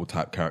Urkel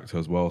type character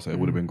as well. So it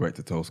would have been great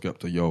to tell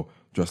Skepta, yo,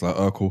 dress like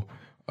Urkel.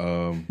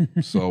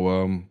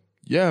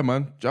 Yeah,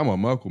 man. Jammer,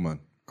 Merkel, man.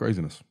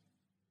 Craziness.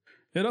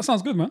 Yeah, that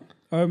sounds good,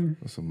 man.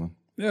 Listen, man.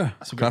 Yeah.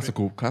 That's a great pick.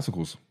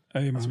 Classicals.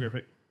 Hey, That's a man.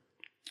 great pick.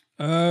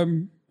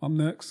 I'm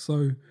next.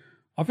 So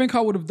I think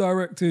I would have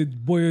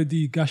directed Boya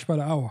D Gash by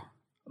the Hour.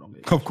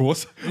 Of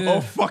course.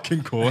 Oh,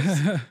 fucking course.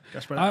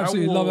 That's right. I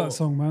absolutely love that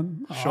song,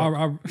 man.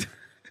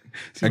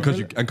 And because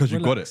you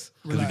got it.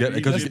 Because you get it.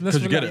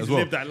 Because you get it as well.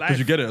 lived that life. Because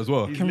you get it as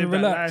well. He's Can we lived that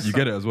relax? life, You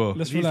get it as well.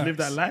 Let's He's relax. lived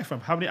that life, fam.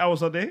 How many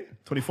hours a day?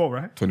 24,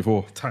 right?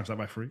 24. Times that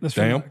by 3. Let's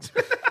Damn. relax.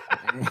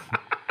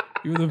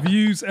 You were the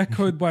views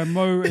echoed by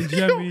Mo and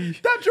Jemmy.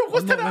 That joke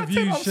was and 10 not out the of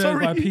 10. views I'm shared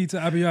by sorry. Peter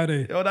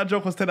Abiyade. Yo, that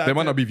joke was 10 out of 10. They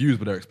might not be views,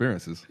 but they're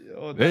experiences.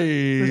 Yo,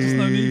 Hey. There's just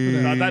no need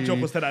for that. Nah, that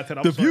joke was 10 out of 10.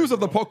 I'm The sorry, views of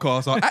the bro.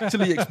 podcast are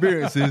actually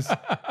experiences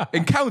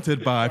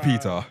encountered by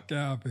Peter. Get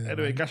out of here,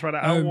 Anyway, man. Gash by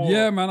the Hour.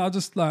 Yeah, man. I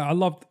just like I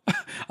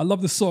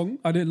loved the song.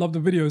 I didn't love the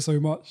video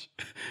so much.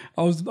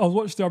 I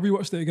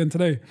rewatched it again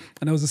today,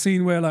 and there was a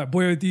scene where like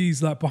Boya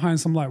D's like behind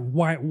some like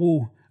white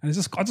wall, and I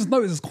just noticed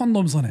there's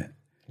condoms on it.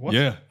 What?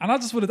 Yeah. And I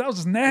just that was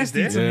just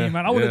nasty Is to there? me,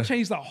 man. I would have Yeah.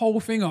 changed that whole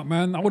thing up,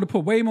 man. I would have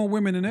put way more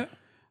women in it.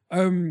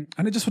 And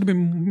it just would have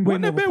been way Weren't more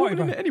there of a bare party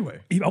women in vibe. it anyway?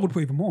 I would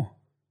put even more.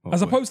 As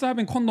boy. opposed to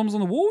having condoms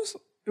on the walls,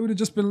 it would have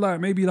just been like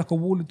maybe like a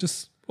wall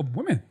of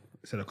women.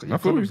 So the I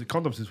feel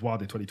condoms is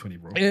wild in 2020,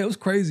 bro. Yeah, it was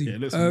crazy. Yeah, it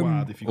looks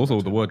wild if you go Also,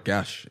 back the to word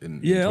gash in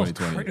Yeah, it was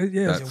 2020. cra-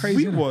 yeah, it was That's-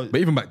 crazy. We were,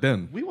 But even back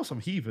then, we were some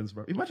heathens,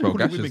 bro. Imagine bro, calling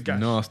gash women is gash.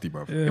 nasty,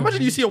 bro.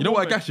 Imagine you see a You know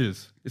woman. what a gash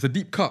is? It's a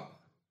deep cut.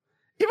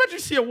 Imagine you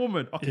see a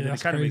woman. Okay, Yeah, then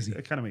that's it kind crazy.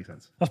 of makes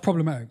sense. That's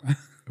problematic, man.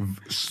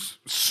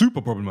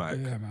 Super problematic.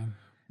 Yeah, man.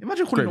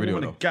 Imagine calling Great a video,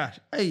 woman a though. gash.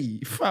 Hey,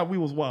 fam, we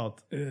was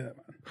wild. Yeah, man.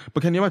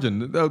 But can you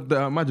imagine?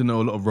 Imagine there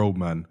were a lot of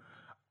roadmen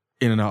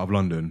in and out of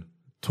London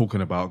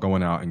talking about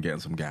going out and getting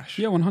some gash.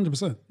 Yeah,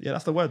 100%. Yeah,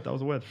 that's the word. That was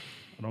the word.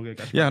 I don't get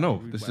gash. Yeah, I know.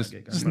 Rude It's word, just- I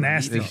get gash. just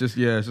nasty. It's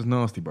just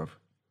nasty, bruv.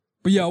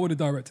 But yeah, I would have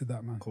directed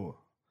that, man. Cool.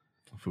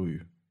 I feel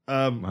you.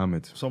 Um,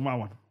 Mohammed. so my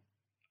one,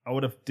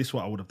 this is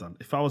what I would have done.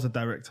 If I was a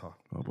director,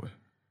 Oh boy.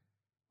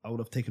 I would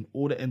have taken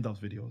all the N-Dubs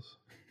videos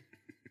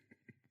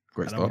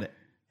Great and I would start. have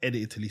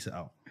edited Talisa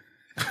out.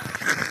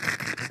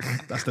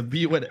 That's the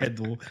B word end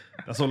all.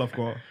 That's all I've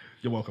got.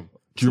 You're welcome.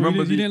 Do you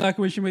remember You didn't like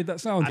it when she made that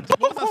sound? What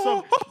was that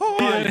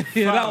song?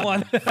 Yeah, that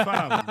one.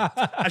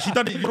 Fam. And she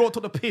done it. You know what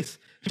took the piss?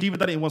 She even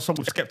done it in one song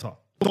with Skepta.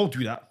 Don't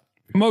do that.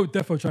 Mo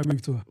defo tried to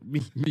move to her. Me.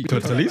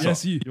 To Talisa?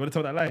 Yes, you. You want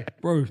to tell that lie?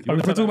 Bro, wanna if tell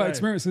we're that talking about lie?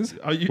 experiences.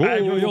 Are you,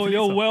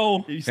 Yo,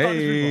 well. You start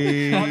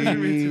this rumor. Start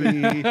this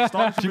rumor.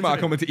 Start this She rumor might have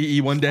come into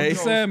EE one day. I'm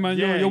saying, man,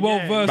 Yeah, you're well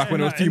yeah. versed. Back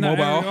when in it was that- in that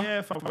T-Mobile. area.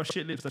 Yeah, fam, for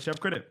shit lips. Does she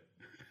have credit?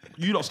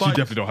 You not started.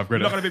 definitely don't have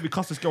credit. You're not gonna make me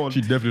cuss this girl on. She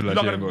definitely you're like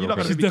not she gonna, ain't you're got not no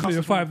gonna She's make me definitely a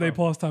cuss this woman, 5-day fam.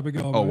 pass type of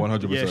girl. Oh, man.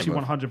 100%. Yeah, she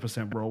man.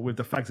 100%, bro. With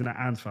the fags in her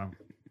hands, fam.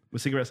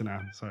 With cigarettes in her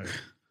hands. So,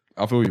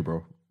 I feel you,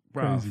 bro.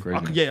 bro,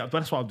 Crazy. yeah, but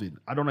that's what I'm doing.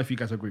 I don't know if you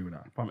guys agree with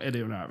that. But I'm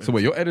editing that. So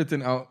wait, you're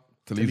editing out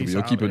Talisa, but Talisa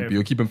you're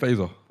out, keeping yeah.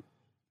 Phaser.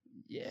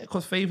 Yeah,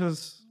 because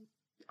favors.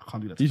 I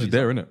can't do that. He's just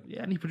there, innit?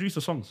 Yeah, and he produced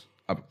the songs.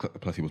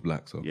 Plus, he was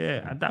black, so.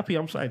 Yeah, and Dappy,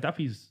 I'm sorry,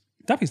 Dappy's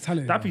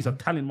talented. a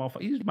talent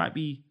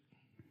motherfucker.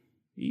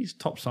 He's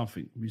top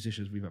something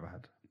musicians we've ever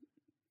had.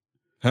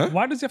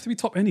 Why does he have to be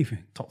top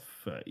anything? Top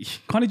 30.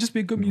 Can't he just be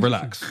a good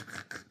musician?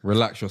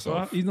 Relax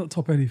yourself. He's not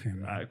top anything.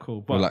 Man. Alright,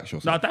 cool. But Relax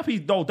yourself.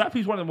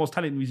 Dappy's one of the most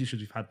talented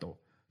musicians we've had though.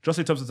 Just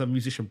in terms of the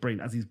musician brain,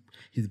 as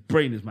his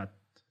brain is mad.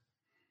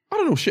 I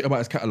don't know shit about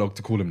his catalogue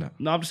to call him that.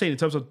 No, I'm just saying in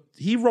terms of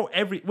he wrote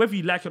whether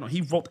you like it or not, he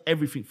wrote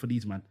everything for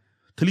these man.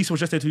 Talisa was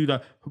just there to do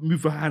the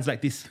move her hands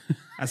like this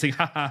and sing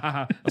ha ha ha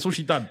ha. That's all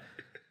she done.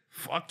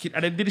 Fuck it.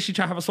 And then didn't she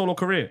try to have a solo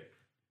career?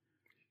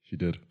 She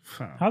did.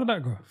 Fam. How did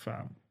that go?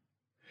 Fam.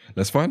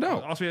 Let's find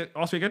out. Ask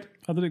me again.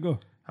 How did it go?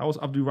 How was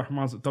Abdul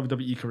Rahman's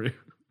WWE career?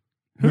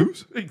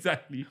 Whose?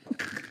 Exactly.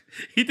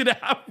 He didn't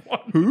have one.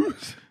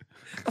 Whose?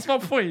 That's my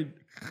point.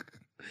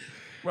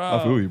 Bro.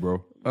 I feel you,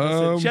 bro.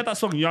 Listen, she had that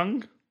song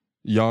Young.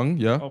 Young,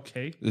 yeah.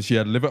 Okay. She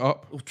had Live It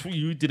Up,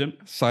 You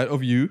didn't. Sight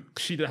of You.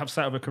 She didn't have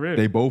sight of her career.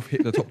 They both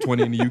hit the top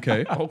 20 in the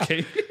UK.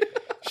 Okay.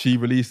 She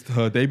released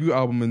her debut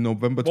album in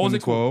November What was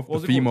it called? 2012, What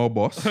was The it Female called?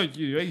 Boss.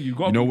 you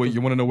got You know me, what?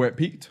 You want to know where it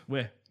peaked?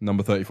 where?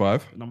 Number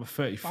 35. Number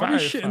 35. Why are you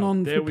shitting fam.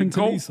 on There we flipping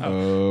go. Talisa?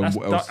 fam.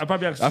 What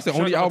else? That's the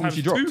only album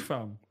she dropped.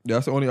 Fam. Yeah,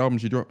 that's the only album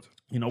she dropped.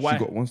 You know why? She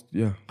got one.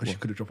 Yeah. Because she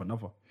could have dropped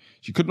another.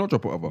 She could not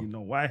drop whatever. You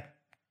know why?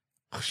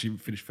 She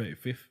finished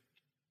 35th.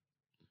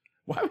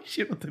 Why was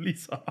she on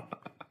Talisa?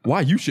 Why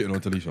are you shitting on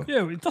Talisha?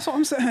 Yeah, that's what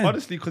I'm saying.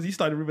 Honestly, because he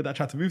started a rumor that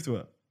tried to move to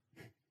her.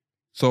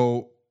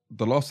 So,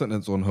 the last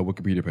sentence on her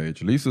Wikipedia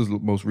page, Lisa's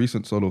most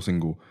recent solo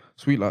single,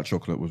 Sweet Like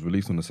Chocolate, was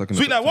released on the 2nd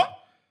Sweet like what?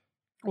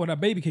 What, that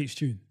Baby Cakes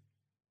tune?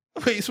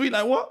 Wait, sweet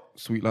like what?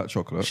 Sweet Like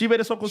Chocolate. She made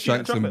a song called Sweet Like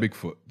Shanks and Chocolate.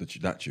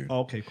 Bigfoot, that tune. Oh,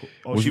 okay, cool.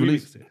 Oh, was she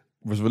released remixed it.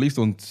 was released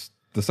on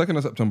the 2nd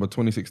of September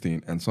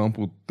 2016 and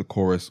sampled the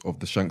chorus of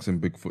the Shanks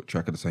and Bigfoot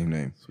track of the same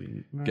name.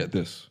 Sweet. Get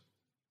this,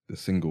 the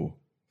single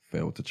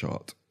failed to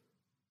chart.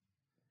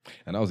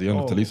 And that was the end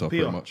of Oh, Talisa,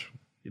 Peter. pretty much.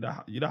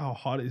 You know how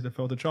hard it is to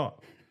fail the chart?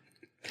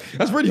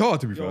 That's really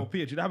hard, to be Yo, fair.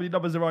 Peter, do you know how many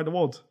numbers there are in the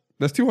world?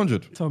 There's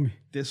 200. Tell me.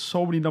 There's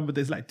so many numbers.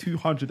 There's like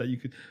 200 that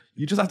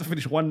you just have to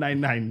finish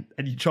 199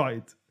 and you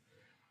charted.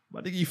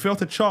 But you failed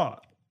to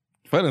chart.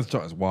 Failing to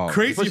chart is wild.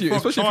 Crazy especially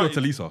frog if you're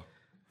charted. Talisa.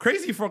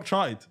 Crazy Frog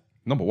charted.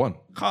 Number one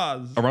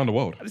Cars. around the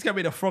world. This guy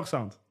made a frog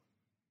sound.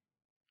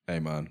 Hey,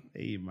 man.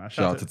 Hey, man.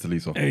 Shout out to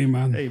Talisa. Hey,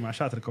 man. Hey, man.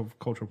 Shout out to the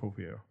cultural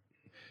appropriator.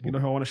 You know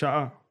who I want to shout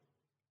out?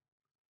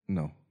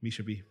 No.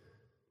 Misha B.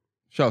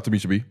 Shout out to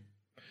Misha B.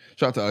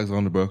 Shout out to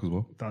Alexander Burke as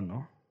well. Done,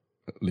 no?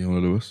 Leona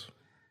Lewis.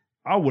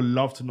 I would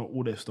love to know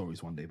all their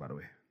stories one day, by the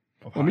way.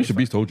 Of Well, how Misha X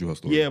B's told you her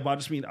story. Yeah, but I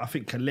just mean, I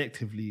think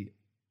collectively,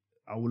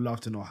 I would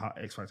love to know how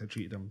X Factor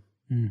treated them.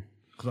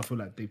 Because I feel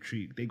like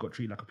they got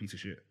treated like a piece of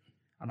shit.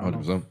 And I know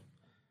 100%.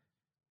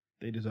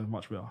 they deserve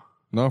much better.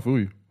 No, I feel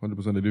you.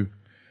 100% they do.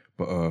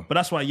 But But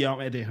that's why, yeah,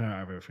 I'm editing her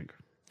out of everything.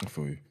 I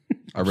feel you.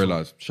 I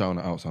realised shouting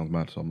her out sounds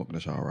mad, so I'm not going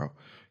to shout her out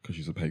because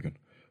she's a pagan.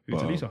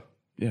 Who's But, Talisa?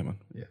 Yeah, man.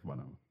 Yeah, why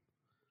not?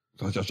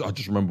 So I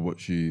just remember what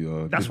she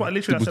That's did, what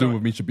literally I was said doing I-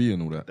 with Misha B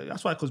and all that.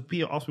 That's why, because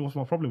Peter asked me what's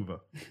my problem with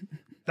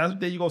her.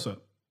 There you go, sir.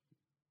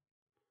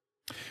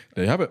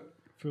 There you have it.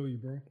 Feel you,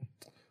 bro.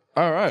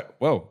 All right.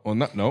 Well, on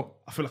that note,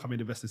 I feel like I made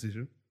the best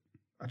decision.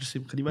 I just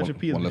can you imagine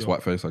Peter's one less video?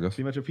 white face, I guess.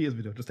 Can you imagine Peter's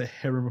video? Just a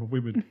harem of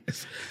women. you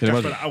Gash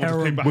imagine? by the hour just Harem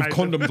playing With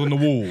behind them. condoms on the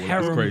wall. That's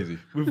Harem. crazy.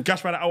 With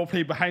Gash by the hour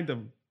playing behind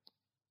them.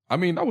 I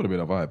mean, that would have been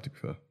a vibe, to be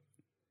fair.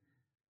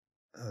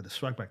 The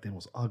swag back then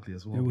was ugly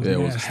as well. It was Yeah, it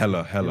was nasty.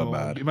 hella Yo,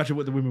 bad. Imagine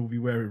what the women would be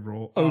wearing,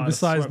 bro.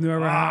 Oversized the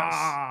swag- Nura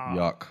hats.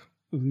 Yuck.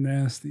 It was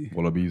nasty.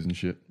 Wallabies and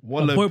shit.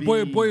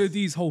 Boy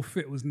D's whole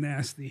fit was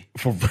nasty.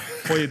 For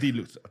Boy D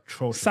looked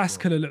atrocious. bro.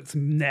 Saskala looked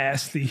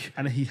nasty.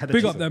 And he had a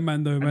Big cheese- up them,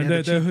 man, though, he man.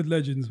 had They're the hood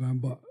legends, man,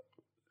 but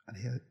and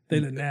he had- they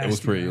look nasty. it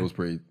was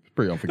pretty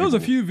There unforgivable. was a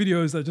few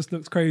videos that just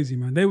looked crazy,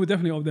 man. They were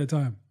definitely of their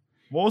time.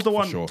 What was the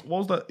one? sure.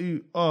 What was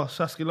the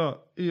Saskila?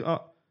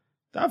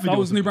 That video That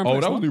was New Brand Oh,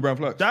 Flex, that no? was New Brand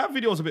Flex. That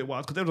video was a bit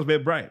wild because it was a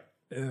bit bright.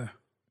 Yeah.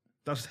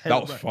 That's That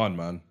was bright. fun,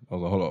 man. That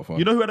was a whole lot of fun.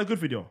 You know who had a good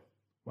video?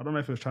 I don't know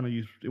if it was Channel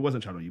U. It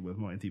wasn't Channel U, but it was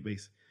not Antique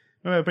Base.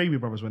 Remember Baby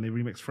Brothers when they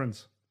remixed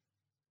Friends?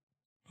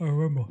 I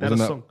remember. They had Wasn't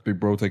a that song. Big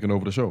Bro taking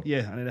over the show?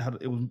 Yeah, and then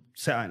it was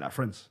set out like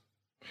Friends.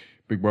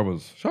 Big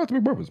Brothers. Shout out to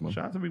Big Brothers, man.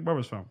 Shout out to Big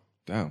Brothers, fam.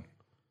 Damn.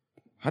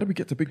 How did we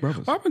get to Big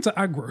Brothers? What happened to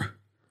Agro,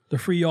 the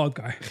 3 yard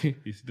guy? He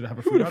didn't have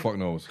a Who free the yard. fuck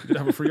knows? He didn't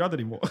have a free yard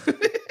anymore.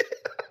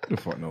 Who the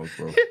fuck knows,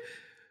 bro?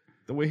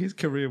 The way his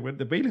career went,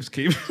 the bailiffs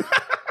came.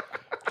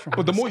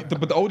 But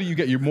the older you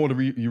get, you more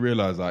you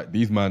realize like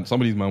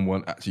some of these men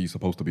weren't actually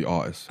supposed to be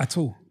artists. At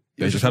all.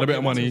 They just had a bit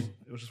of one money, hit wonders.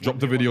 It was just dropped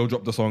the one hit video,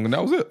 dropped the song, and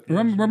that was it.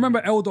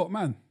 Remember L. Dot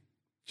Man?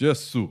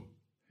 Just so.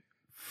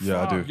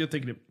 Yeah, I Fuck, do. You're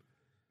thinking it.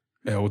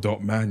 L.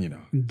 Dot Man, you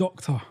know. And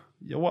Doctor.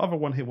 Yeah, what other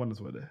one hit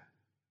wonders were there?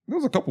 There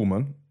was a couple,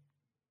 man.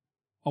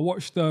 I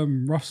watched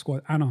Rough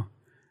Squad, Anna.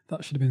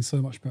 That should have been so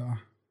much better.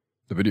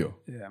 The video.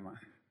 Yeah, man.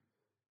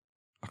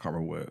 I can't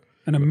remember where.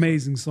 An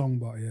amazing song,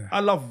 but yeah.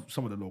 I love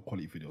some of the low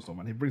quality videos, though,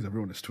 man. It brings a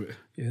realness to it.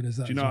 Yeah, there's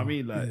that. Do you know as what I well.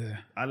 mean? Like, yeah.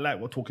 I like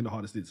what Talking the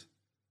Hardest is.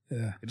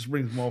 Yeah, It just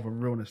brings more of a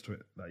realness to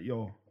it. Like,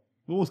 yo,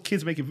 we're all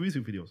kids making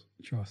music videos.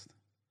 trust.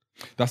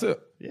 That's it.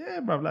 Yeah,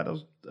 bro. Like there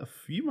was a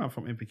few man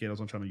from MPK that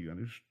was on Channel U, and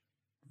it was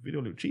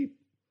video looked cheap.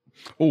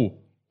 Oh,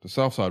 the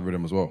South Side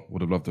Rhythm as well.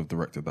 Would have loved to have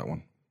directed that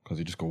one because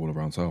you just go all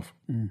around South.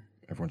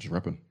 Everyone just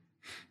rapping.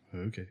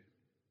 Okay.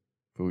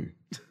 Feel you?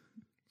 It's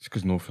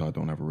because North Side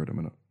don't have a rhythm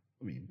in it.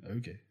 I mean,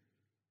 okay.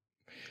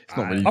 It's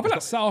not really. I feel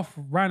like South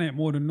ran it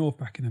more than North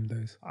back in them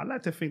days. I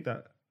like to think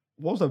that.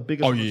 What was the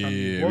biggest? Oh, song on yeah, Channel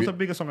U? yeah, yeah. What was the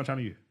biggest song on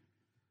Channel U?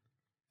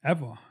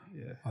 Ever?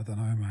 Yeah. I don't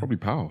know, man. Probably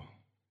Power.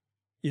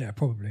 Yeah,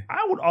 probably.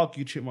 I would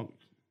argue Chipmunk.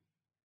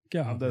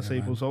 Get out I'm the there,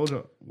 Sable man.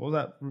 Soldier. What was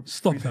that?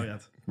 Stop freestyle it. you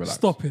had? Relax.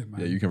 Stop it,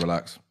 man. Yeah, you can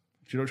relax. Do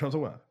you know what I'm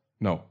talking about?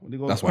 No, When they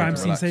go- that's why you Crime can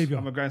scene relax. savior.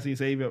 I'm a grand scene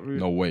savior.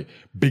 No way.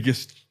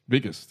 Biggest.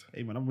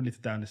 Hey man, I'm willing to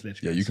die on this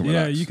ledge. Yeah, you can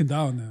Yeah, relax. you can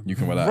down there. You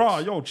can relax. Raw,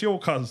 yo, chill,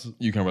 cuz.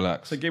 You can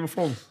relax. So Game of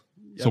Thrones.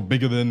 So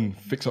bigger than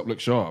Fix Up Look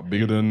Sharp.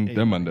 Bigger than Hey,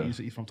 them man there.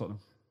 He's from Tottenham.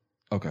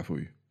 Okay, I feel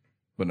you.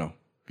 But no,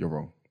 you're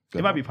wrong.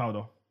 It might be Power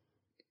though.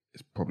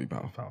 It's probably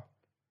Power. Power.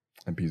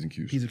 And P's and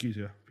Q's. P's and Q's,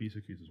 yeah. P's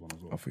and Q's is one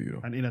as well. I feel you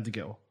though. And In and the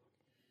Ghetto.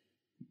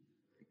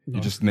 You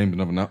just named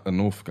another a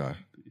North guy.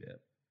 Yeah.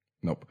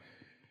 Nope.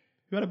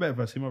 Who had a better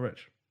verse, him or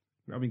Rich?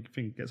 I mean,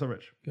 Gets or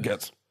Rich?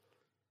 Gets.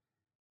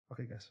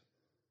 Okay, guys.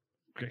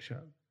 Great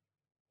shout.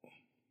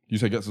 You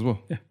say Gets as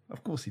well? Yeah.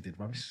 Of course he did,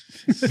 man.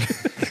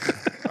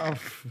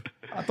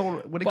 I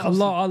don't. When it But comes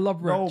to, I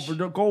love no, Rich.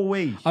 but go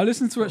away. I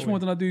listen to Rich more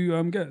than I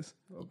do Gets.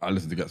 I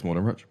listen to Gets more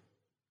than Rich.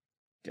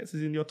 Gets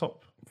is in your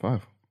top. 5. I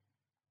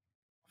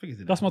think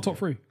it's in. That's my top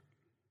 3.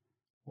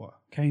 What?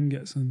 Kane,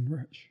 Gets, and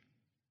Rich.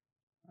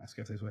 That's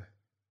Gets way.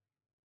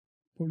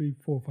 Probably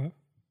 4 or 5.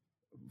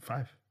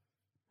 5.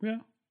 Yeah.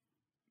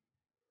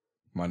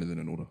 Mine isn't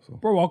in order. So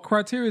Bro, our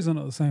criteria are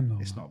not the same though.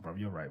 It's not, bro.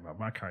 You're right, man.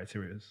 My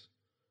criteria is.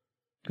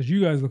 Because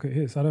you guys look at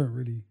his. I don't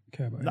really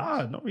care about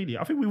Nah, not really.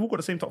 I think we've all got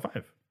the same top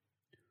 5.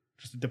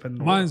 Just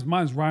depending on.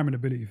 Mine's rhyming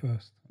ability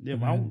first. Yeah,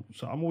 And but then-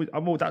 so I'm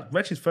always that.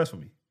 Rich is first for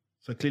me.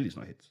 So clearly it's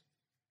not hits.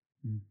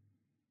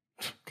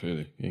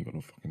 clearly, he ain't got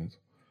no fucking hits.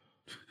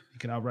 He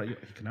can outrap.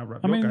 He can outrap.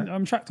 I your mean, guy.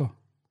 I'm Tractor.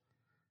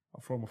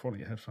 I'll throw my phone at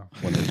your head, fam.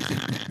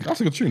 That's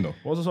a good tune though.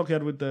 What was the song he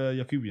had with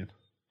the Yakubian?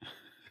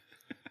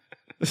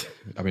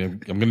 I mean,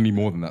 I'm going to need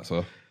more than that,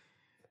 sir.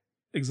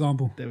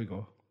 Example. There we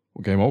go.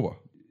 Well, game over.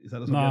 Is that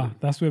the song? Nah, He had?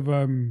 that's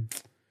with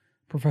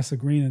Professor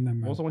Green and them,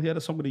 What man. was the one he had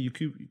a song with the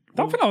Yakubian? I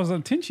don't think that was a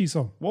Tinchy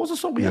song. What was the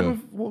song we Yeah.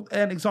 had with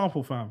an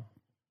example, fam?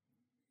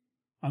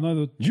 I know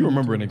the. You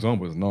remember an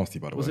example is nasty,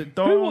 by the Was way. it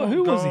Don't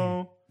Who was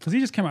Go? he? Because he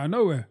just came out of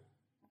nowhere.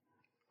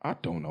 I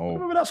don't know.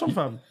 Remember that song,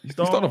 fam? He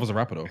started off as a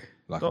rapper though,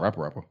 like a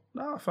rapper.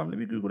 Nah, fam. Let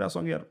me Google that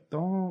song. He had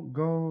Don't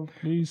Go,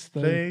 Please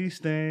stay. Stay,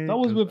 Stay. That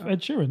was with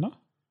Ed Sheeran, no?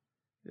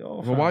 Yo,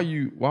 Well, fam.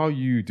 while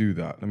you do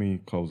that, let me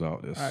close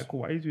out this. All right, cool.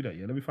 Why you do that?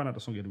 Yeah, let me find out the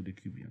song you had with the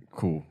Yakubian.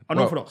 Cool. Well,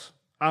 Unorthodox.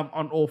 I'm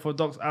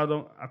unorthodox.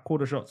 I call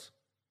the shots.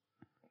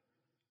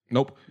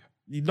 nope.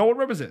 No one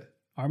remembers it.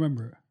 I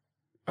remember it.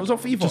 It was on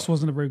FIFA. It just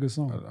wasn't a very good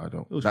song. I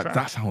don't. was That, trash.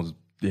 that sounds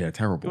It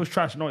terrible. was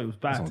trash. No, it was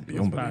bad. That sounds It was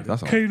beyond bad. belief. That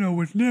sounds. Kano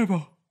would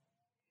never.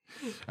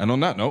 And on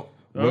that note,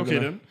 Okay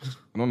then.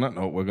 And on that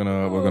note, we're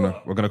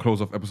gonna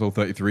close off episode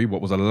 33.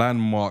 What was a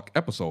landmark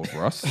episode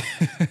for us.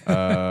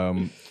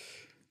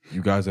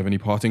 You guys have any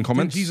parting Did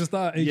comments? Jesus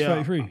die at age Yeah.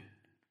 33?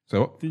 Say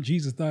what? Did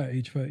Jesus die at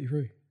age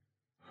 33?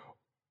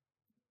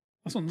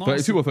 That's what Nas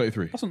 32 said. or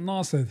 33? That's what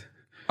Nas said.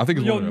 I think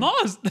it's Yo, one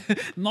of them.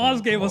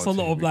 Nas gave us a God,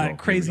 lot here of we like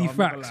go. crazy I'm not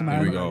gonna facts, lie. man.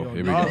 Here we go. Yo,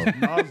 Here we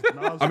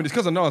go. Nas. I mean, it's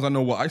because of Nas. I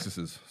know what ISIS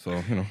is,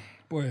 so you know.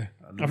 Boy,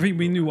 I think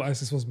we knew what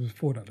ISIS was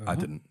before that. Though, I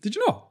huh? didn't. Did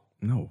you know?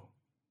 No,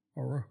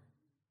 Oh, bro.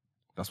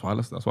 that's why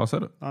I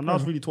said it.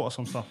 Nas really taught us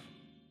some stuff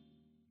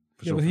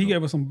For Yeah, sure, but for he sure.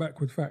 gave us some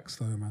backward facts,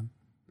 though, man.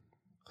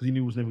 because he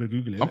knew he was never gonna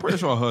Google it. I'm pretty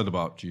sure I heard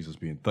about Jesus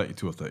being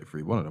 32 or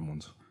 33, one of them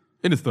ones.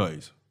 In his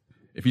 30s.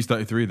 If he's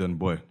 33, then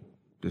boy,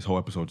 this whole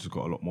episode just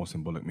got a lot more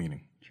symbolic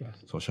meaning.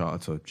 Trust. So shout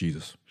out to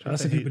Jesus.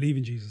 That's if you believe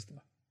in Jesus,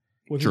 though.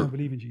 What if True. you don't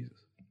believe in Jesus?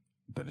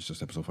 Then it's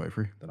just episode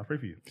 33. Then I pray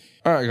for you.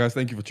 All right, guys,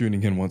 thank you for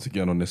tuning in once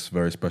again on this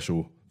very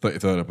special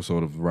 33rd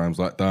episode of the Rhymes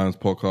Like Dimes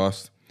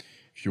podcast.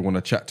 If you want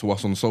to chat to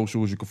us on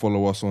socials, you can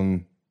follow us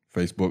on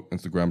Facebook,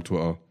 Instagram,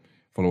 Twitter.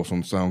 Follow us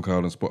on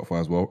SoundCloud and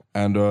Spotify as well.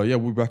 And yeah,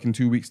 we'll be back in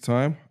 2 weeks'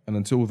 time. And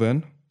until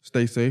then,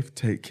 stay safe,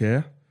 take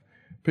care.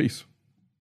 Peace.